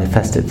clinically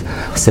manifested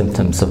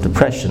symptoms of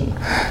depression.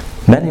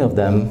 Many of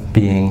them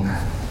being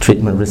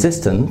treatment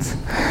resistant,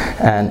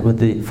 and with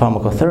the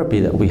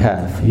pharmacotherapy that we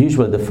have,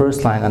 usually the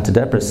first line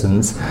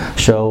antidepressants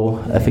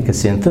show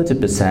efficacy in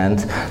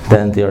 30%,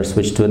 then they are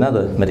switched to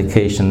another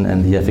medication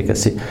and the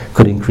efficacy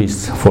could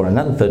increase for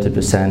another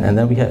 30%, and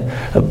then we have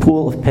a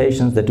pool of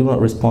patients that do not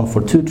respond for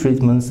 2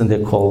 treatments and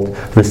they're called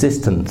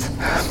resistant.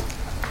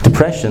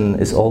 Depression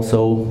is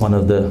also one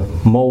of the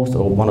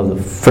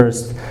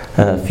first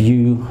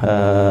few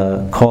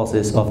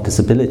causes of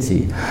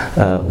disability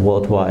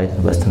worldwide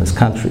in Western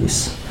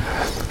countries.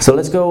 So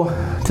let's go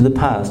to the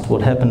past.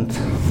 What happened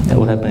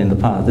in the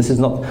past? This is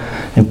not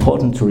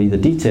important to read the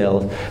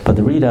details, but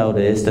the readout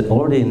is that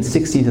already in the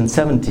 60s and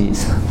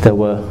 70s there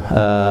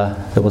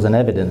was an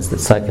evidence that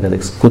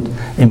psychedelics could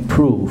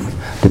improve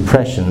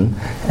depression,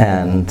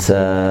 and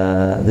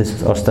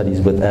these are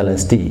studies with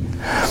LSD.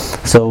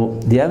 So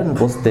the evidence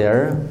was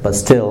there, but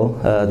still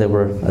they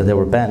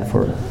were banned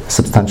for a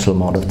substantial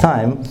amount of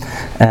time.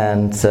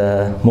 And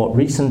more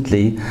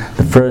recently,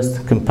 the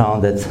first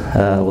compound that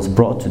was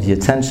brought to the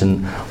attention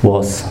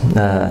was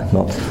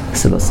not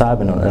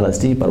psilocybin or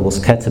LSD, but was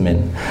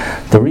ketamine.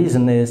 The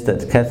reason is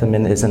that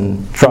ketamine is a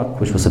drug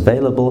which was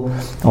available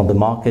on the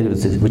market,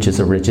 which is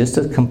a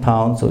registered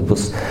compound, so it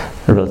was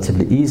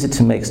relatively easy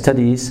to make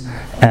studies,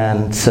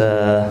 and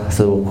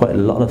so quite a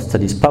lot of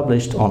studies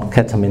published on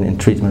ketamine in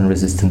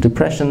treatment-resistant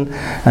depression.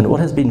 And what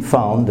has been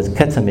found that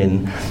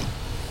ketamine,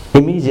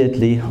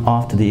 immediately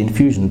after the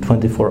infusion,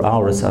 24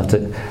 hours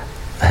after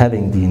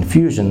having the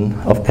infusion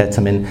of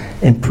ketamine,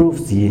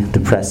 improves the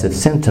depressive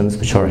symptoms,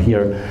 which are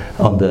here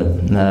on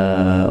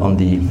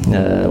the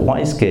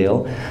Y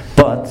scale,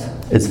 but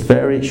it's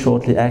very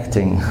shortly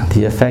acting.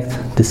 The effect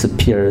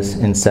disappears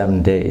in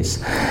 7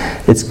 days.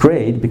 It's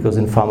great because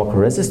in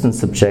pharmacoresistant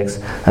subjects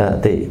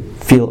they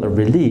feel a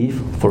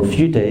relief for a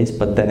few days,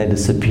 but then it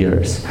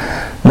disappears.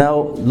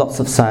 Now lots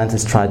of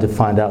scientists try to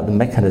find out the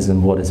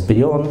mechanism, what is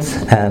beyond,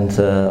 and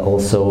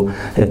also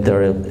if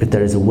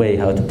there is a way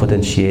how to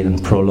potentiate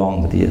and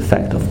prolong the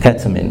effect of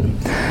ketamine.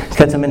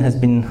 Ketamine has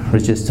been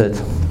registered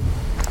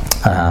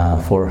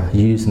for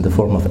use in the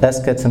form of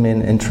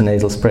esketamine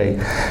intranasal spray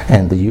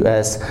in the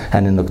US,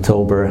 and in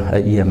October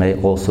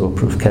EMA also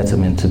approved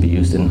ketamine to be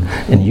used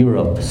in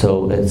Europe.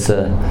 So it's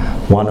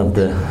one of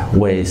the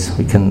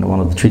one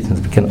of the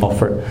treatments we can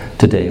offer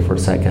today for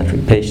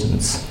psychiatric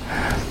patients.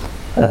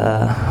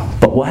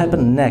 But what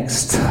happened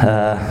next?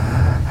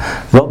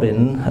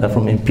 Robin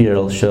from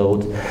Imperial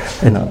showed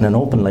in an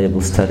open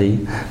label study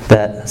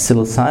that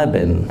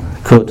psilocybin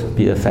could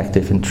be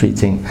effective in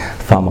treating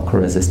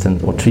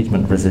pharmacoresistant or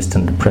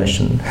treatment-resistant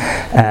depression.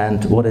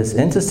 And what is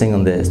interesting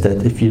on this,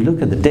 that if you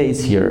look at the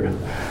dates here,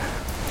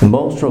 the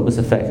most robust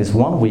effect is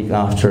 1 week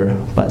after,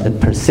 but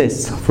it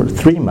persists for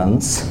 3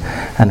 months,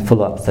 and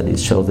follow-up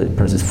studies show that it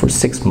persists for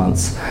 6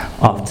 months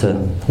after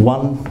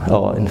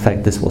in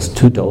fact this was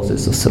 2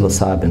 doses of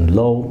psilocybin,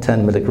 low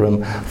 10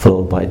 milligram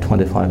followed by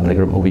 25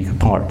 milligram a week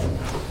apart.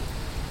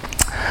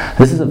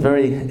 This is a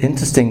very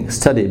interesting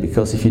study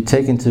because if you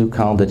take into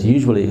account that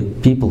usually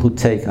people who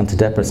take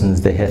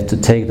antidepressants, they have to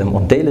take them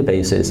on daily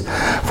basis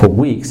for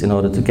weeks in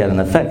order to get an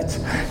effect.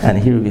 And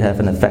here we have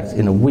an effect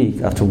in a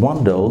week after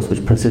 1 dose,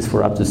 which persists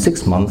for up to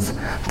 6 months.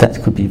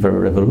 That could be very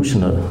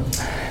revolutionary.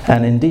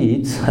 And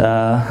indeed,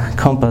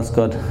 Compass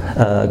got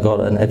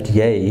an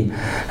FDA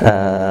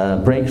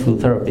breakthrough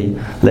therapy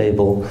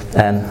label,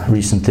 and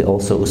recently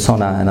also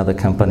Usona, another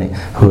company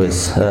who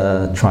is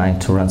trying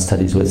to run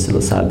studies with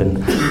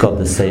psilocybin, got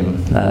the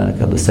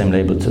same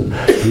label to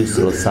use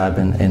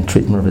psilocybin in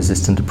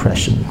treatment-resistant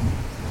depression.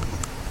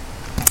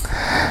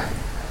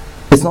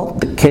 It's not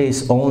the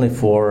case only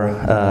for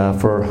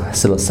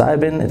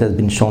psilocybin. It has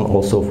been shown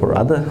also for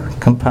other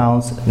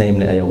compounds,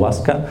 namely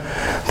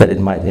ayahuasca, that it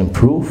might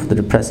improve the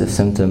depressive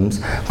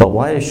symptoms. But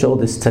why I show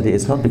this study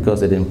is not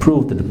because it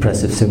improved the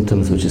depressive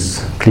symptoms, which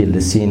is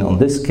clearly seen on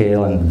this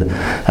scale, and the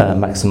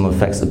maximum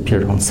effects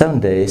appeared on 7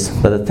 days.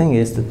 But the thing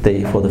is that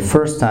they, for the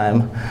first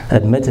time,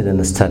 admitted in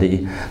the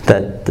study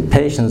that the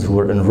patients who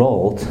were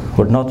enrolled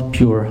were not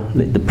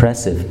purely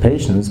depressive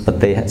patients, but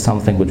they had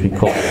something which we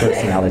call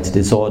personality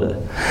disorder.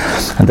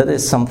 And that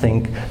is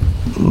something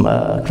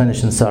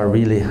clinicians are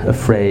really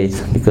afraid,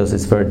 because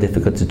it's very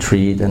difficult to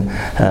treat, and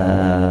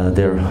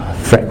they're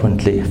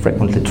frequently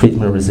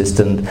treatment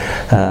resistant,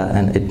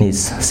 and it needs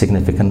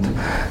significant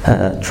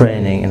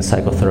training in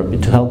psychotherapy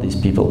to help these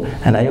people.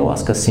 And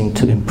ayahuasca seemed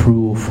to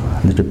improve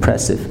the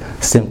depressive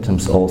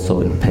symptoms also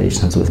in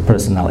patients with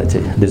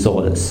personality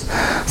disorders.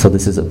 So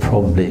this is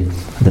probably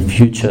the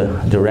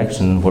future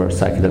direction where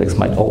psychedelics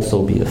might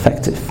also be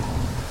effective.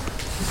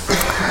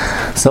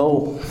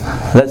 So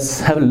let's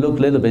have a look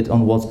a little bit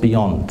on what's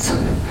beyond.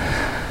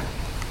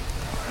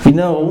 We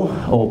know,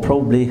 or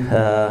probably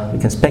we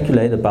can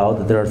speculate about,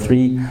 that there are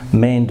 3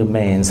 main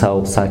domains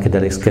how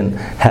psychedelics can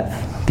have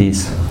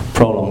these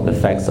prolonged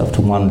effects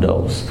after 1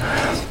 dose.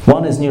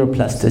 One is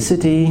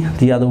neuroplasticity,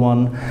 the other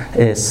one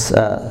is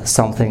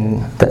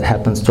something that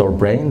happens to our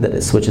brain, that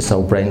it switches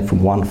our brain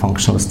from one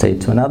functional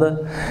state to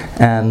another,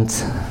 and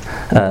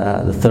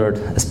the third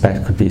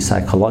aspect could be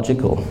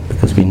psychological,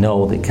 because we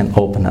know they can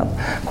open up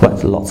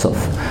quite lots of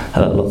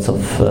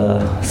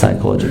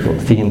psychological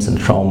themes and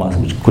traumas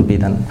which could be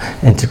then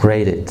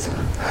integrated.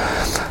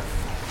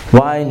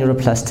 Why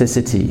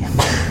neuroplasticity?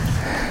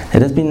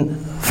 It has been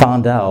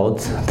found out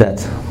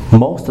that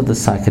most of the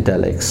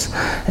psychedelics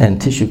and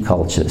tissue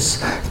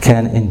cultures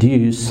can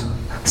induce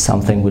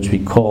something which we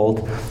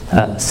called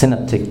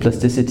synaptic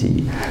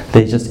plasticity.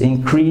 They just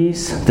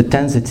increase the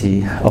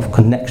density of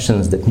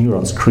connections that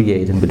neurons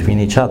create in between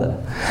each other.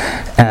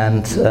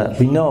 And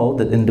we know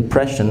that in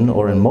depression,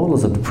 or in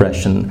models of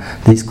depression,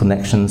 these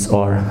connections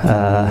are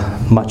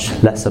much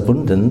less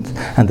abundant,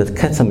 and that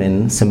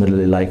ketamine,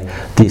 similarly like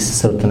these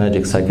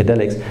serotonergic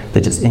psychedelics,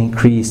 they just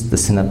increase the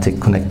synaptic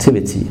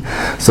connectivity.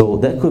 So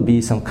there could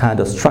be some kind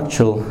of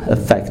structural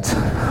effect,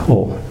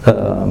 or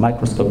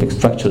microscopic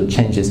structural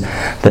changes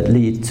that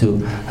lead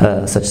to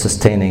such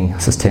sustaining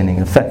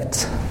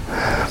effects.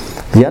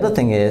 The other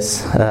thing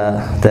is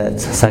that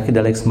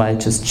psychedelics might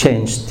just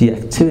change the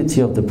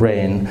activity of the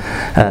brain.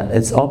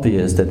 It's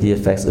obvious that the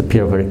effects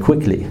appear very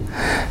quickly.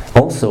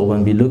 Also,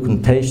 when we look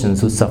at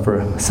patients who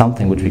suffer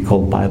something which we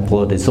call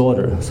bipolar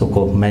disorder,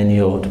 so-called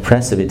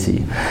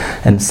maniodepressivity,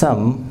 and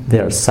some, they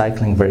are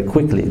cycling very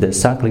quickly. They're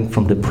cycling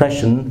from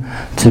depression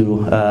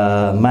to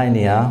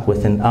mania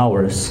within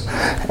hours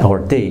or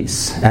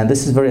days. And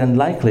this is very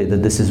unlikely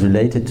that this is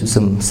related to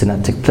some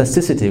synaptic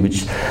plasticity,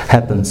 which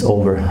happens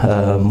over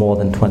more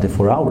than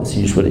 24 hours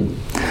usually.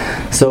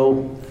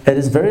 So it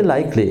is very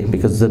likely,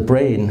 because the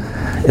brain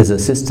is a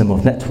system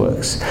of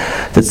networks,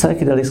 that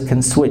psychedelics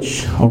can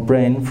switch our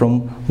brain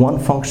from one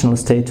functional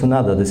state to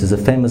another. This is a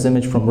famous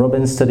image from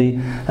Robin's study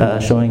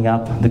showing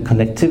up the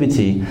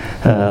connectivity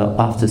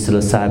after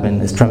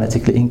psilocybin is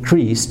dramatically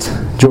increased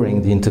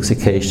during the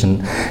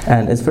intoxication.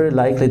 And it's very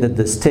likely that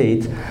the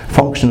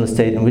functional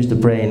state in which the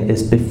brain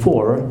is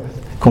before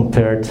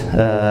compared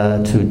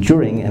to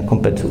during and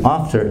compared to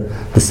after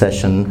the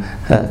session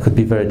could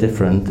be very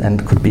different,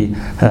 and could be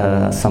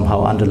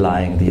somehow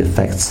underlying the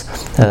effects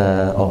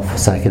of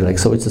psychedelics.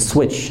 So it's a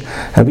switch.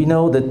 And we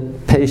know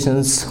that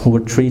patients who were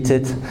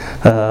treated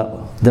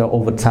they're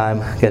over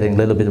time getting a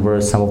little bit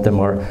worse. Some of them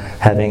are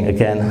having,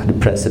 again,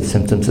 depressive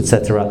symptoms,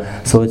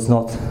 etc. So it's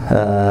not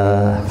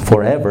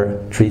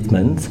forever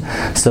treatment.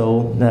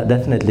 So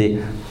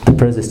definitely the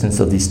persistence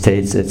of these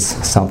states, it's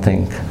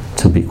something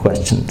to be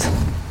questioned.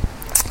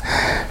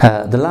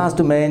 The last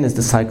domain is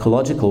the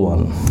psychological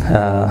one.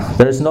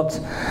 There is not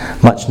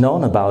much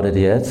known about it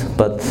yet,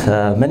 but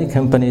many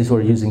companies who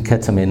are using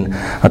ketamine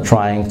are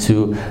trying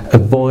to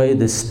avoid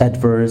this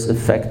adverse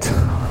effect,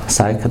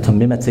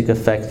 psychotomimetic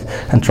effect,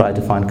 and try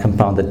to find a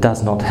compound that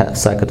does not have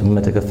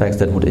psychotomimetic effects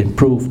that would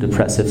improve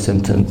depressive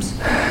symptoms.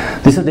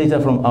 These are data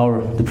from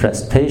our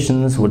depressed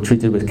patients who were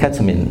treated with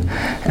ketamine,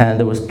 and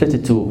they were split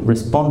into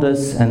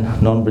responders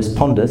and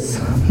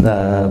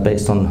non-responders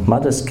based on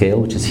MADRS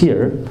scale, which is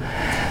here,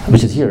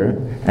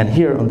 and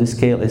here on this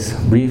scale is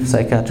Brief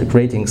Psychiatric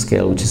Rating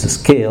Scale, which is a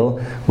scale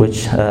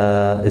which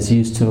is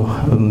used to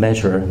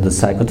measure the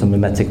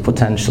psychotomimetic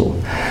potential.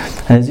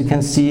 And as you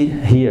can see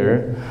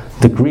here,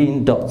 the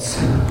green dots,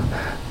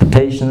 the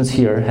patients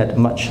here had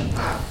much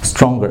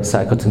stronger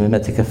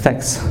psychotomimetic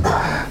effects,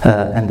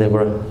 and they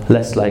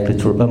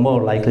were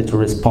more likely to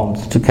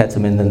respond to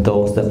ketamine than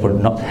those that were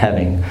not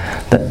having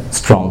that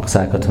strong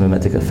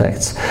psychotomimetic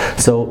effects.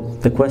 So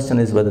the question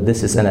is whether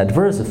this is an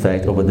adverse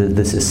effect or whether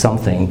this is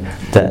something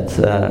that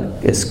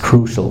is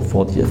crucial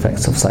for the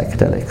effects of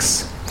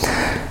psychedelics.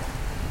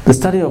 The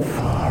study of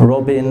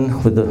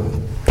Robin with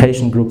the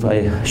patient group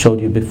I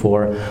showed you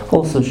before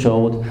also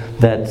showed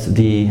that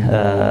the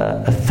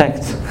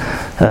effect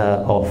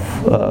of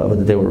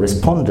whether they were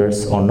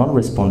responders or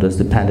non-responders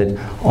depended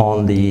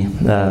on the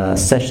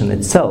session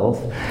itself,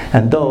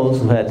 and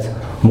those who had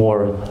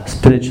more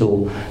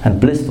spiritual and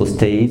blissful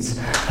states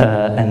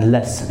and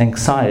less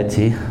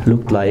anxiety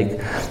looked like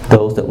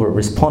those that were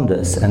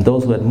responders, and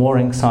those who had more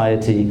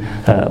anxiety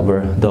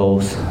were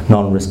those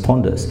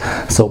non-responders.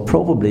 So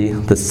probably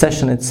the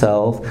session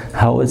itself,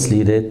 how it's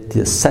led,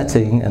 the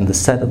setting and the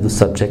set of the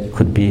subject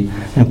could be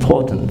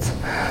important.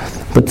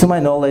 But to my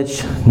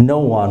knowledge, no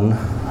one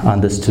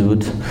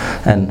understood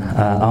and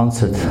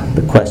answered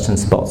the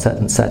questions about set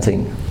and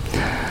setting.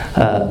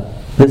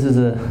 This is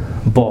a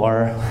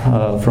bar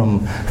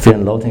from Fear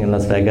and Loathing in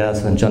Las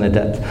Vegas, when Johnny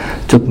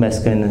Depp took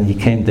mescaline and he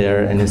came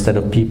there, and instead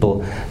of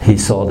people he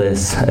saw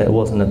this. It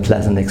wasn't a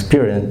pleasant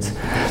experience.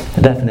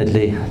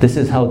 Definitely, this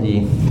is how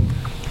the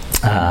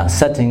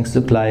settings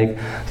look like.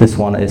 This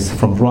one is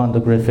from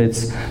Rwanda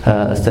Griffiths,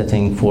 a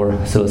setting for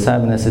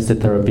psilocybin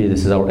assisted therapy.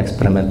 This is our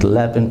experimental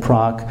lab in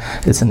Prague.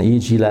 It's an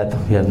EEG lab.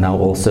 We have now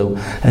also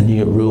a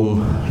new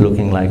room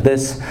looking like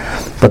this.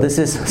 But this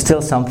is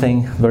still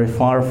something very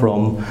far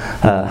from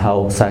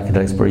how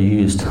psychedelics were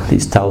used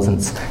these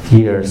thousands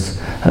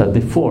years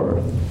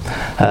before.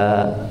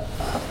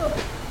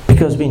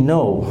 Because we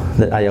know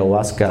that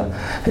ayahuasca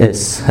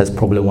has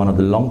probably one of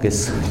the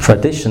longest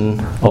tradition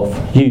of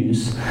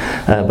use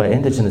by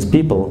indigenous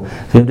people,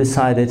 we have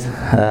decided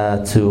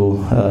to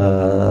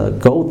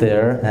go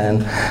there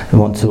and we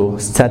want to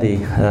study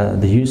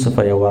the use of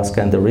ayahuasca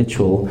and the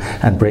ritual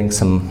and bring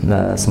some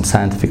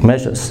scientific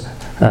measures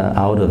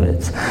out of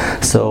it.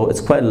 So it's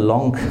quite a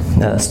long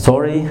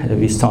story.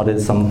 We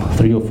started some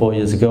 3 or 4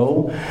 years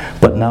ago,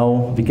 but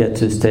now we get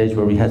to a stage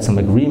where we had some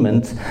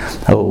agreement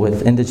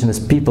with indigenous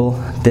people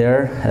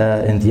there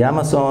in the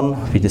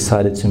Amazon. We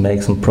decided to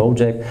make some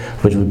project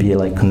which would be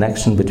like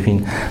connection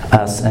between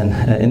us and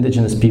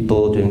indigenous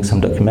people, doing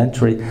some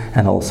documentary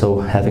and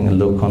also having a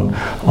look on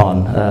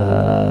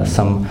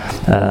some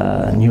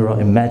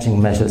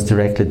neuroimaging measures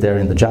directly there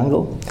in the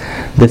jungle.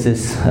 This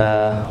is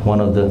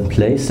one of the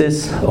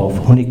places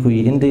of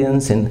Hunikuyi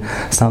Indians in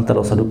Santa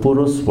Rosa do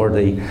Purus where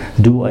they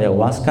do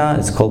ayahuasca.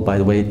 It's called, by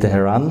the way,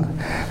 Teheran.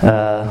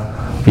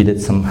 We did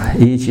some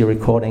EEG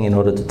recording in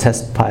order to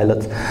test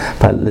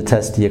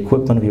test the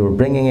equipment we were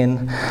bringing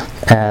in,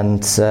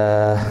 and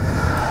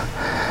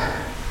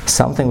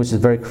something which is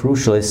very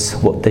crucial is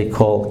what they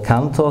call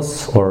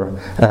cantos or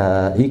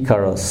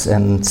Icaros.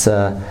 And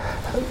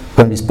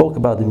when we spoke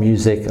about the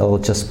music, I'll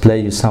just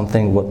play you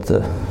something what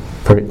the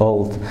very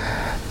old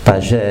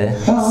Paget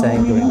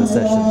sang during the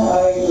session.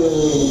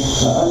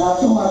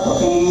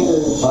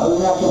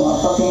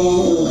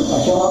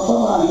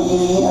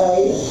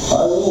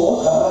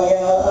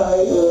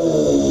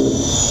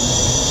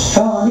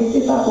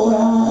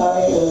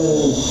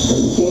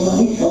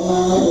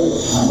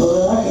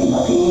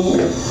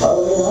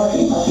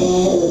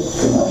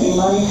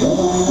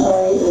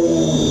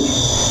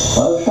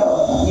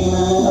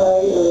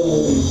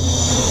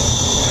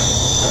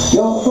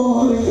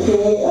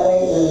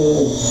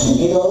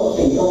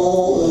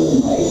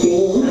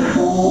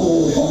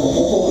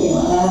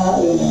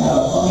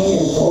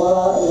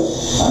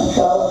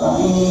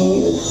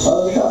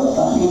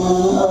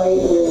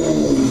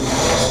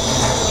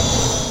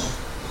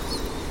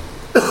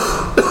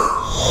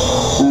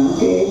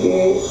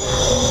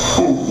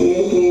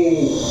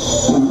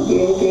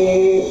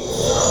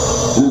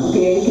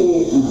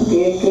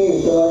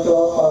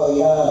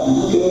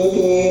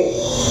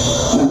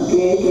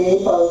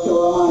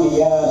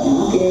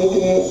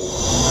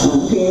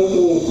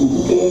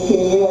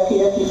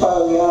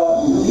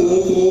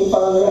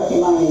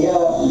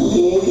 Yeah.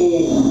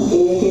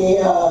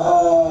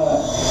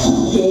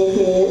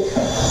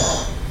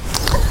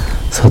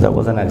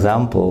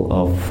 example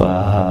of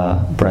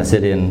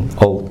Brazilian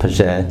old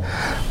pajé,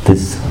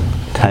 this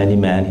tiny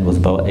man. He was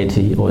about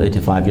 80 or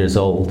 85 years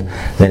old.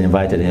 They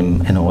invited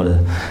him in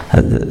order,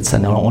 it's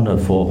an honor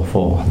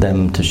for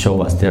them to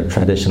show us their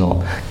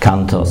traditional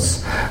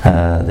cantos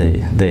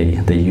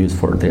they use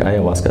for the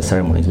ayahuasca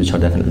ceremonies, which are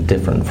definitely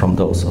different from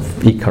those of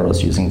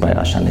Icaros using by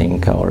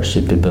Ashaninka or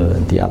Shipibo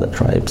and the other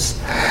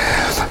tribes.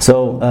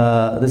 So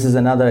this is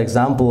another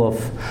example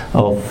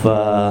of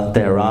the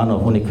Teherano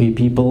Unikui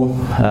people,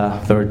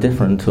 very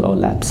different to our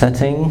lab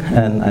setting,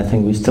 and I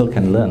think we still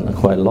can learn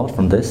quite a lot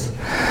from this.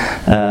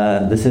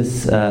 This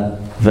is a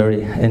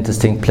very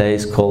interesting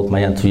place called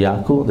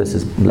Mayantuyacu. This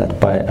is led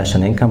by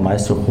Ashaninka,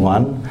 Maestro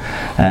Juan,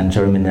 and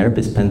Jeremy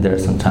Nerby spent there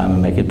some time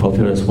and make it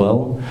popular as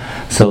well.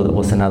 So that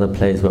was another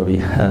place where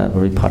we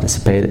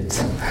participated.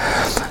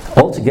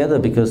 Altogether,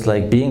 because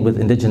like being with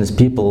indigenous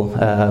people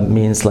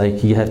means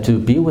like you have to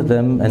be with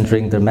them and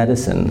drink their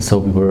medicine. So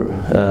we were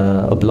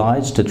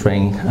obliged to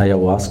drink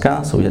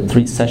ayahuasca. So we had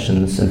 3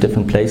 sessions in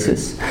different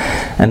places.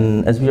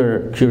 And as we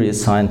are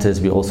curious scientists,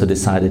 we also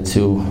decided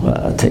to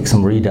take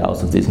some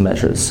readouts of these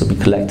measures. So we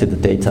collected the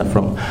data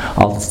from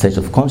altered state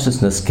of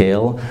consciousness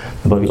scale,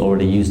 but we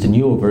already used a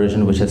newer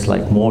version which has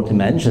like more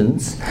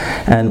dimensions.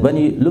 And when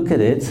you look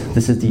at it,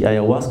 this is the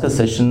ayahuasca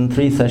session,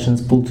 3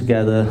 sessions pulled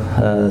together,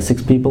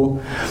 6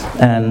 people.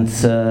 And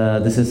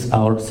this is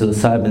our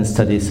psilocybin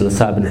study,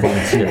 psilocybin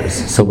volunteers.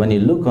 So when you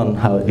look on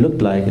how it looked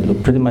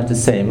pretty much the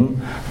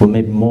same, with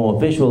maybe more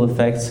visual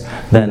effects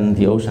than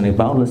the oceanic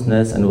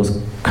boundlessness, and it was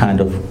kind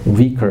of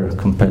weaker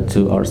compared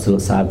to our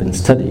psilocybin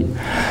study.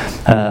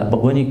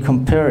 But when you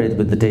compare it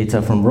with the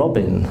data from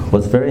Robin,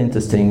 what's very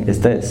interesting is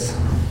this.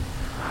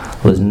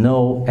 There was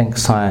no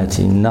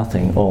anxiety,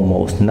 nothing,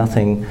 almost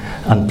nothing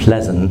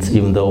unpleasant,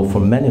 even though for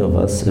many of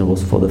us it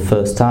was for the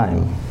first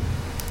time.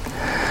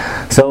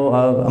 So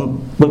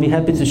we'll be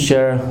happy to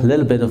share a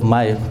little bit of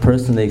my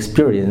personal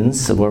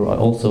experience, where I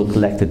also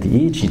collected the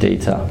EEG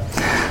data.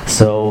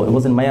 So it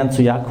was in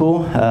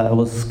Mayantuyacu. It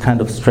was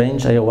kind of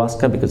strange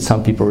ayahuasca because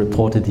some people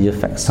reported the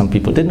effect, some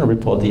people didn't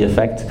report the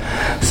effect.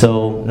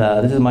 So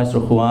this is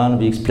Maestro Juan.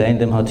 We explained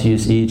him how to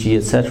use EEG,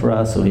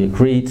 etc. So he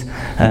agreed,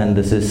 and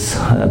this is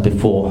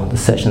before the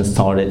session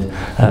started.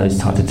 We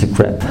started to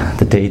grab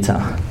the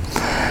data.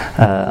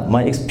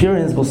 My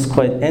experience was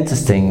quite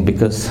interesting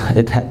because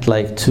it had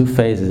like 2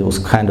 phases. It was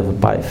kind of a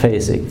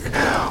biphasic.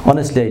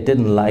 Honestly, I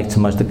didn't like too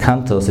much the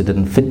cantos. It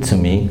didn't fit to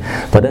me.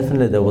 But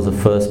definitely there was a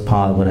first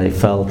part where I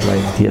felt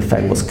like the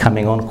effect was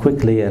coming on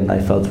quickly and I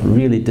felt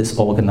really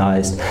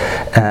disorganized.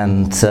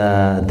 And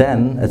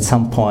then at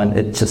some point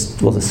it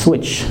just was a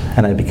switch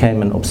and I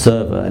became an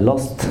observer. I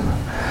lost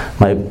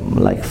my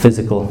like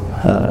physical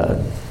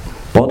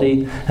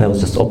body, and I was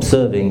just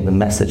observing the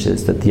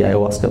messages that the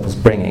ayahuasca was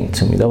bringing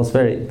to me. That was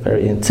very,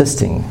 very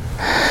interesting.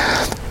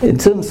 In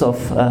terms of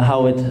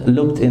how it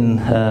looked in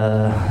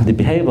the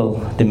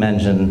behavioral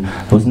dimension,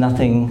 there was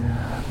nothing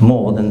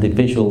more than the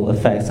visual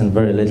effects and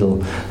very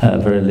little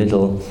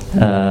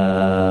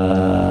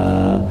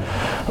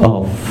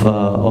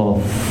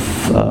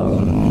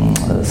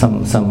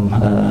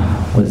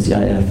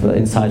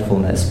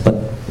insightfulness, but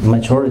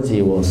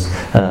majority was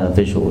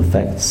visual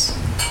effects.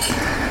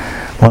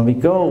 When we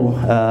go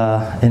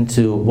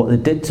into what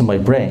it did to my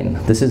brain,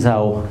 this is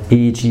how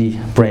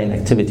EEG brain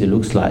activity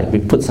looks like. We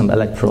put some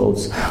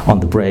electrodes on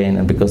the brain,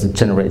 and because it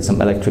generates some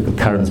electrical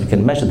currents, we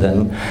can measure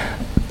them.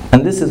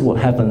 And this is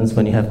what happens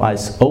when you have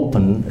eyes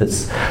open.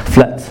 It's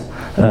flat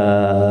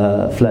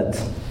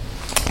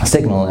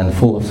signal and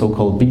full of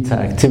so-called beta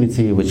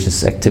activity, which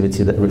is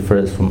activity that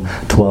refers from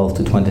 12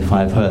 to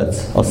 25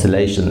 hertz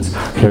oscillations.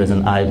 Here is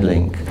an eye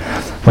blink.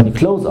 When you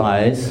close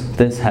eyes,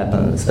 this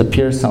happens.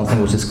 Appears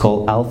something which is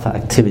called alpha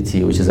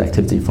activity, which is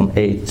activity from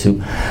 8 to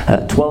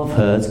 12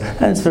 hertz,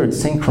 and it's very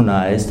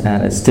synchronized,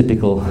 and it's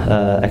typical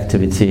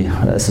activity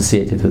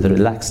associated with a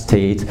relaxed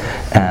state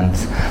and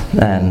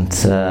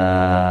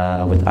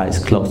with eyes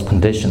closed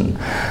condition.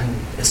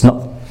 It's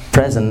not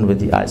present with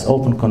the eyes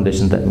open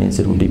condition. That means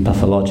it would be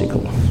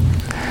pathological.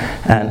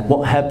 And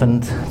what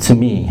happened to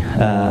me,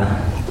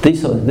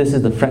 this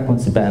is the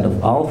frequency band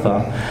of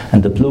alpha,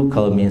 and the blue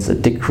color means a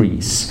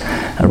decrease,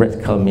 a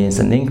red color means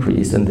an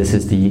increase, and this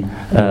is the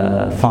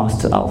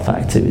faster alpha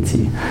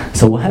activity.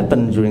 So what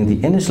happened during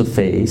the initial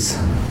phase,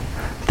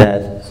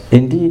 that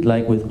indeed,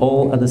 like with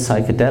all other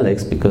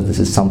psychedelics, because this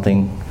is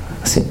something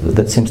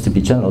that seems to be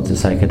general to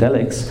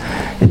psychedelics,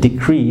 it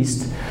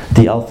decreased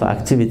the alpha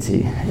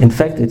activity. In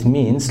fact, it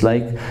means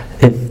like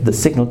if the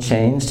signal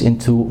changed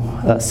into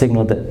a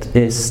signal that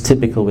is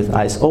typical with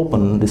eyes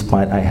open,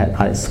 despite I had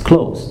eyes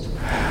closed.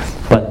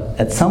 But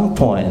at some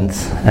point,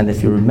 and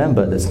if you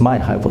remember, that's my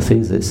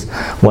hypothesis,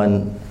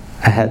 when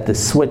I had the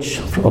switch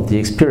of the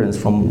experience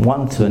from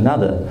one to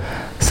another,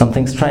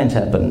 something strange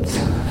happened.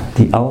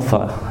 The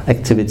alpha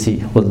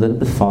activity was a little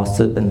bit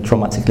faster and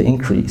dramatically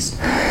increased.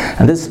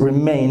 And this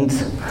remained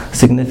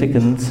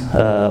significant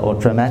or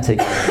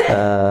dramatic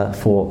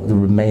for the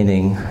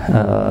remain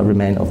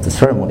of the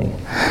ceremony.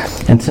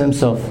 in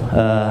terms of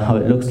how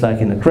it looks like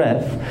in a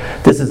graph,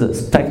 this is a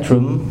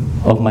spectrum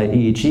of my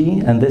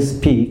EEG, and this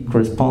peak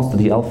corresponds to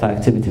the alpha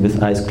activity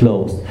with eyes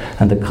closed,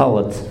 and the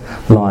colored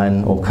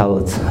line or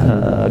colored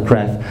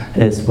graph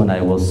is when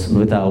I was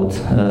without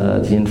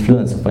the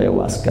influence of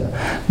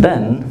ayahuasca.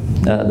 Then,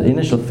 the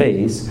initial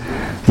phase,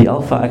 the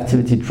alpha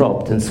activity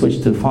dropped and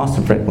switched to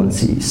faster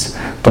frequencies.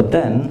 But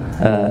then,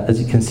 as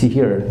you can see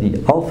here,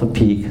 the alpha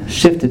peak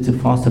shifted to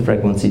faster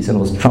frequencies and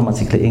was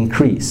dramatically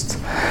increased.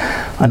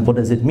 And what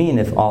does it mean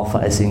if alpha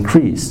is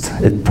increased?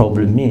 It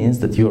probably means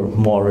that you're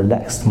more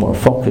relaxed, more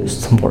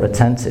focused, more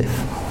attentive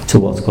to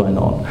what's going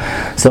on.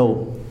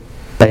 So,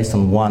 based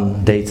on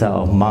one data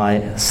of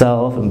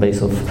myself and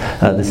based on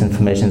this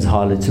information, is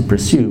hardly to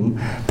presume,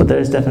 but there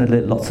is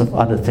definitely lots of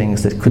other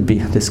things that could be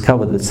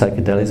discovered with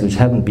psychedelics which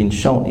haven't been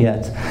shown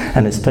yet,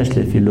 and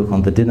especially if you look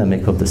on the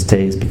dynamic of the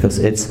states, because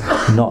it's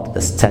not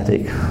a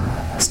static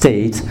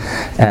state,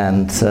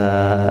 and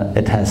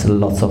it has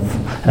lots of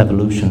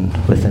evolution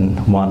within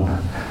one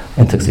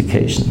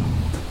intoxication.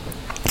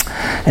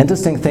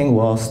 Interesting thing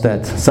was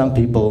that some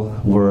people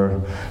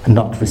were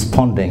not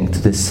responding to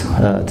this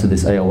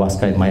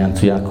ayahuasca in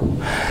Mayantuyacu,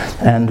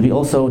 and we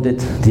also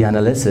did the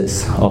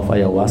analysis of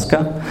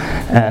ayahuasca,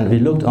 and we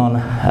looked on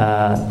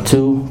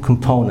two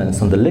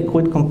components, on the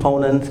liquid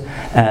component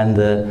and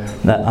the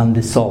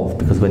undissolved,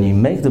 because when you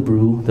make the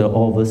brew, there are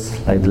always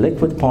like the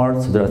liquid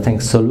part, so there are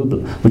things soluble,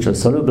 which are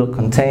soluble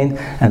contained,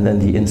 and then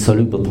the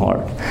insoluble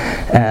part.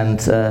 And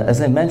as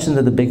I mentioned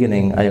at the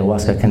beginning,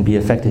 ayahuasca can be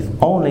effective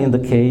only in the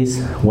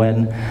case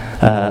when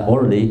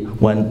orally,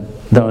 when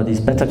there are these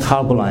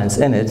beta-carbolines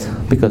in it,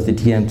 because the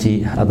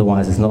DMT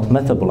otherwise is not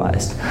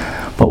metabolized.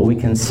 But we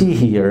can see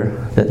here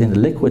that in the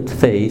liquid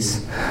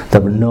phase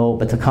there were no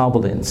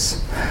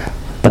beta-carbolines,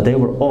 but they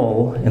were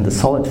all in the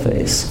solid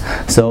phase.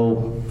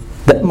 So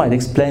that might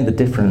explain the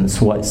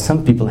difference why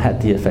some people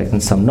had the effect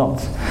and some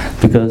not,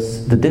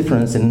 because the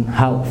difference in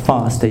how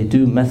fast they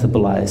do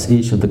metabolize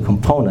each of the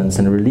components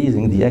and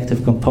releasing the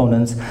active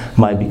components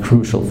might be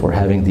crucial for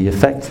having the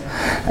effect,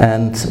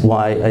 and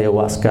why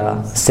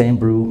ayahuasca, same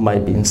brew,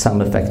 might be in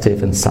some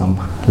effective and some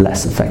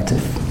less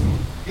effective.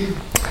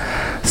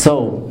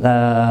 So,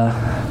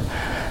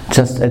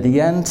 just at the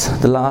end,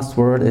 the last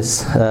word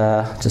is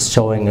just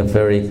showing a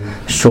very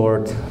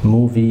short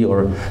movie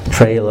or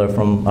trailer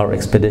from our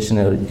expedition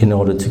in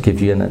order to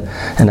give you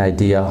an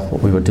idea of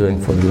what we were doing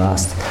for the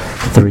last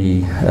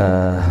three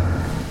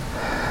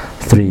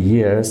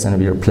years, and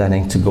we are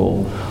planning to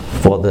go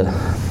for the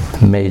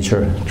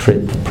major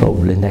trip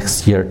probably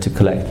next year to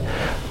collect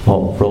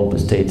more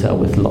robust data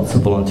with lots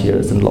of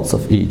volunteers and lots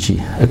of EEG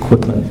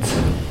equipment.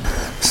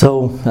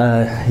 So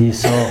you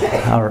saw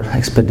our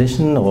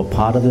expedition, or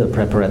part of the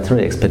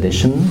preparatory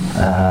expedition.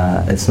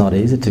 It's not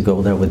easy to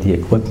go there with the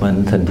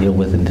equipment and deal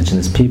with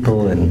indigenous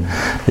people and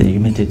the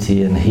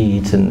humidity and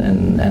heat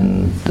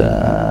and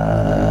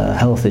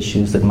health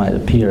issues that might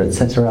appear,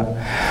 etc.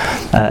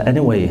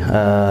 Anyway,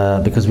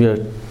 because we are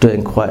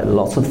doing quite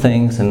lots of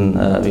things, and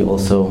we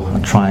also are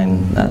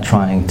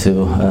trying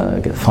to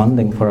get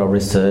funding for our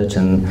research,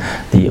 and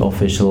the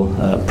official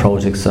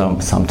projects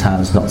are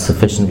sometimes not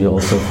sufficient. We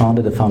also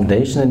founded a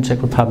foundation in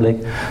Czech Republic,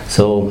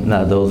 so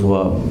those who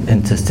are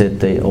interested,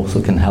 they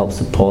also can help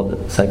support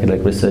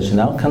psychedelic research in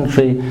our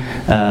country.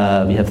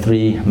 We have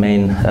three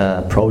main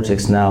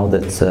projects now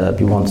that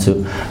we want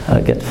to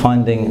get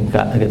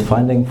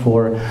funding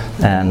for,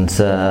 and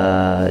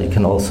you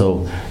can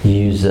also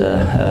use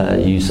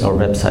our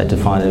website to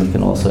find it. We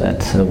can also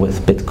add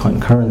with Bitcoin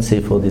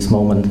currency for this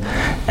moment,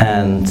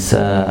 and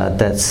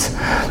that's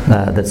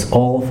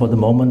all for the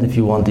moment. If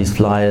you want these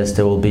flyers,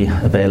 they will be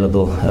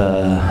available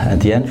at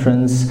the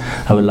entrance.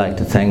 I would like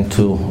to thank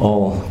to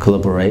all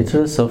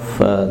collaborators of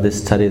this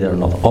study. They are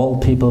not all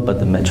people, but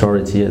the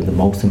majority and the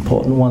most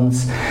important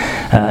ones,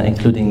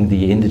 including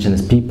the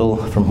indigenous people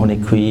from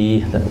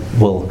Hunikui.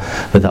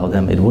 Without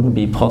them it wouldn't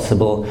be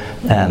possible,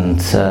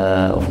 and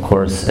of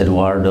course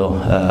Eduardo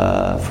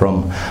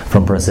from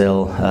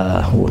Brazil,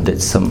 who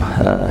did some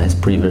his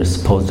previous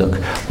postdoc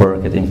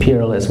work at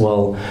Imperial as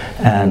well.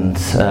 And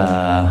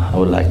I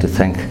would like to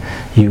thank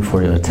you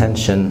for your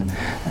attention,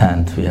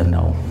 and we have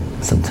now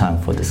some time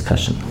for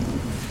discussion.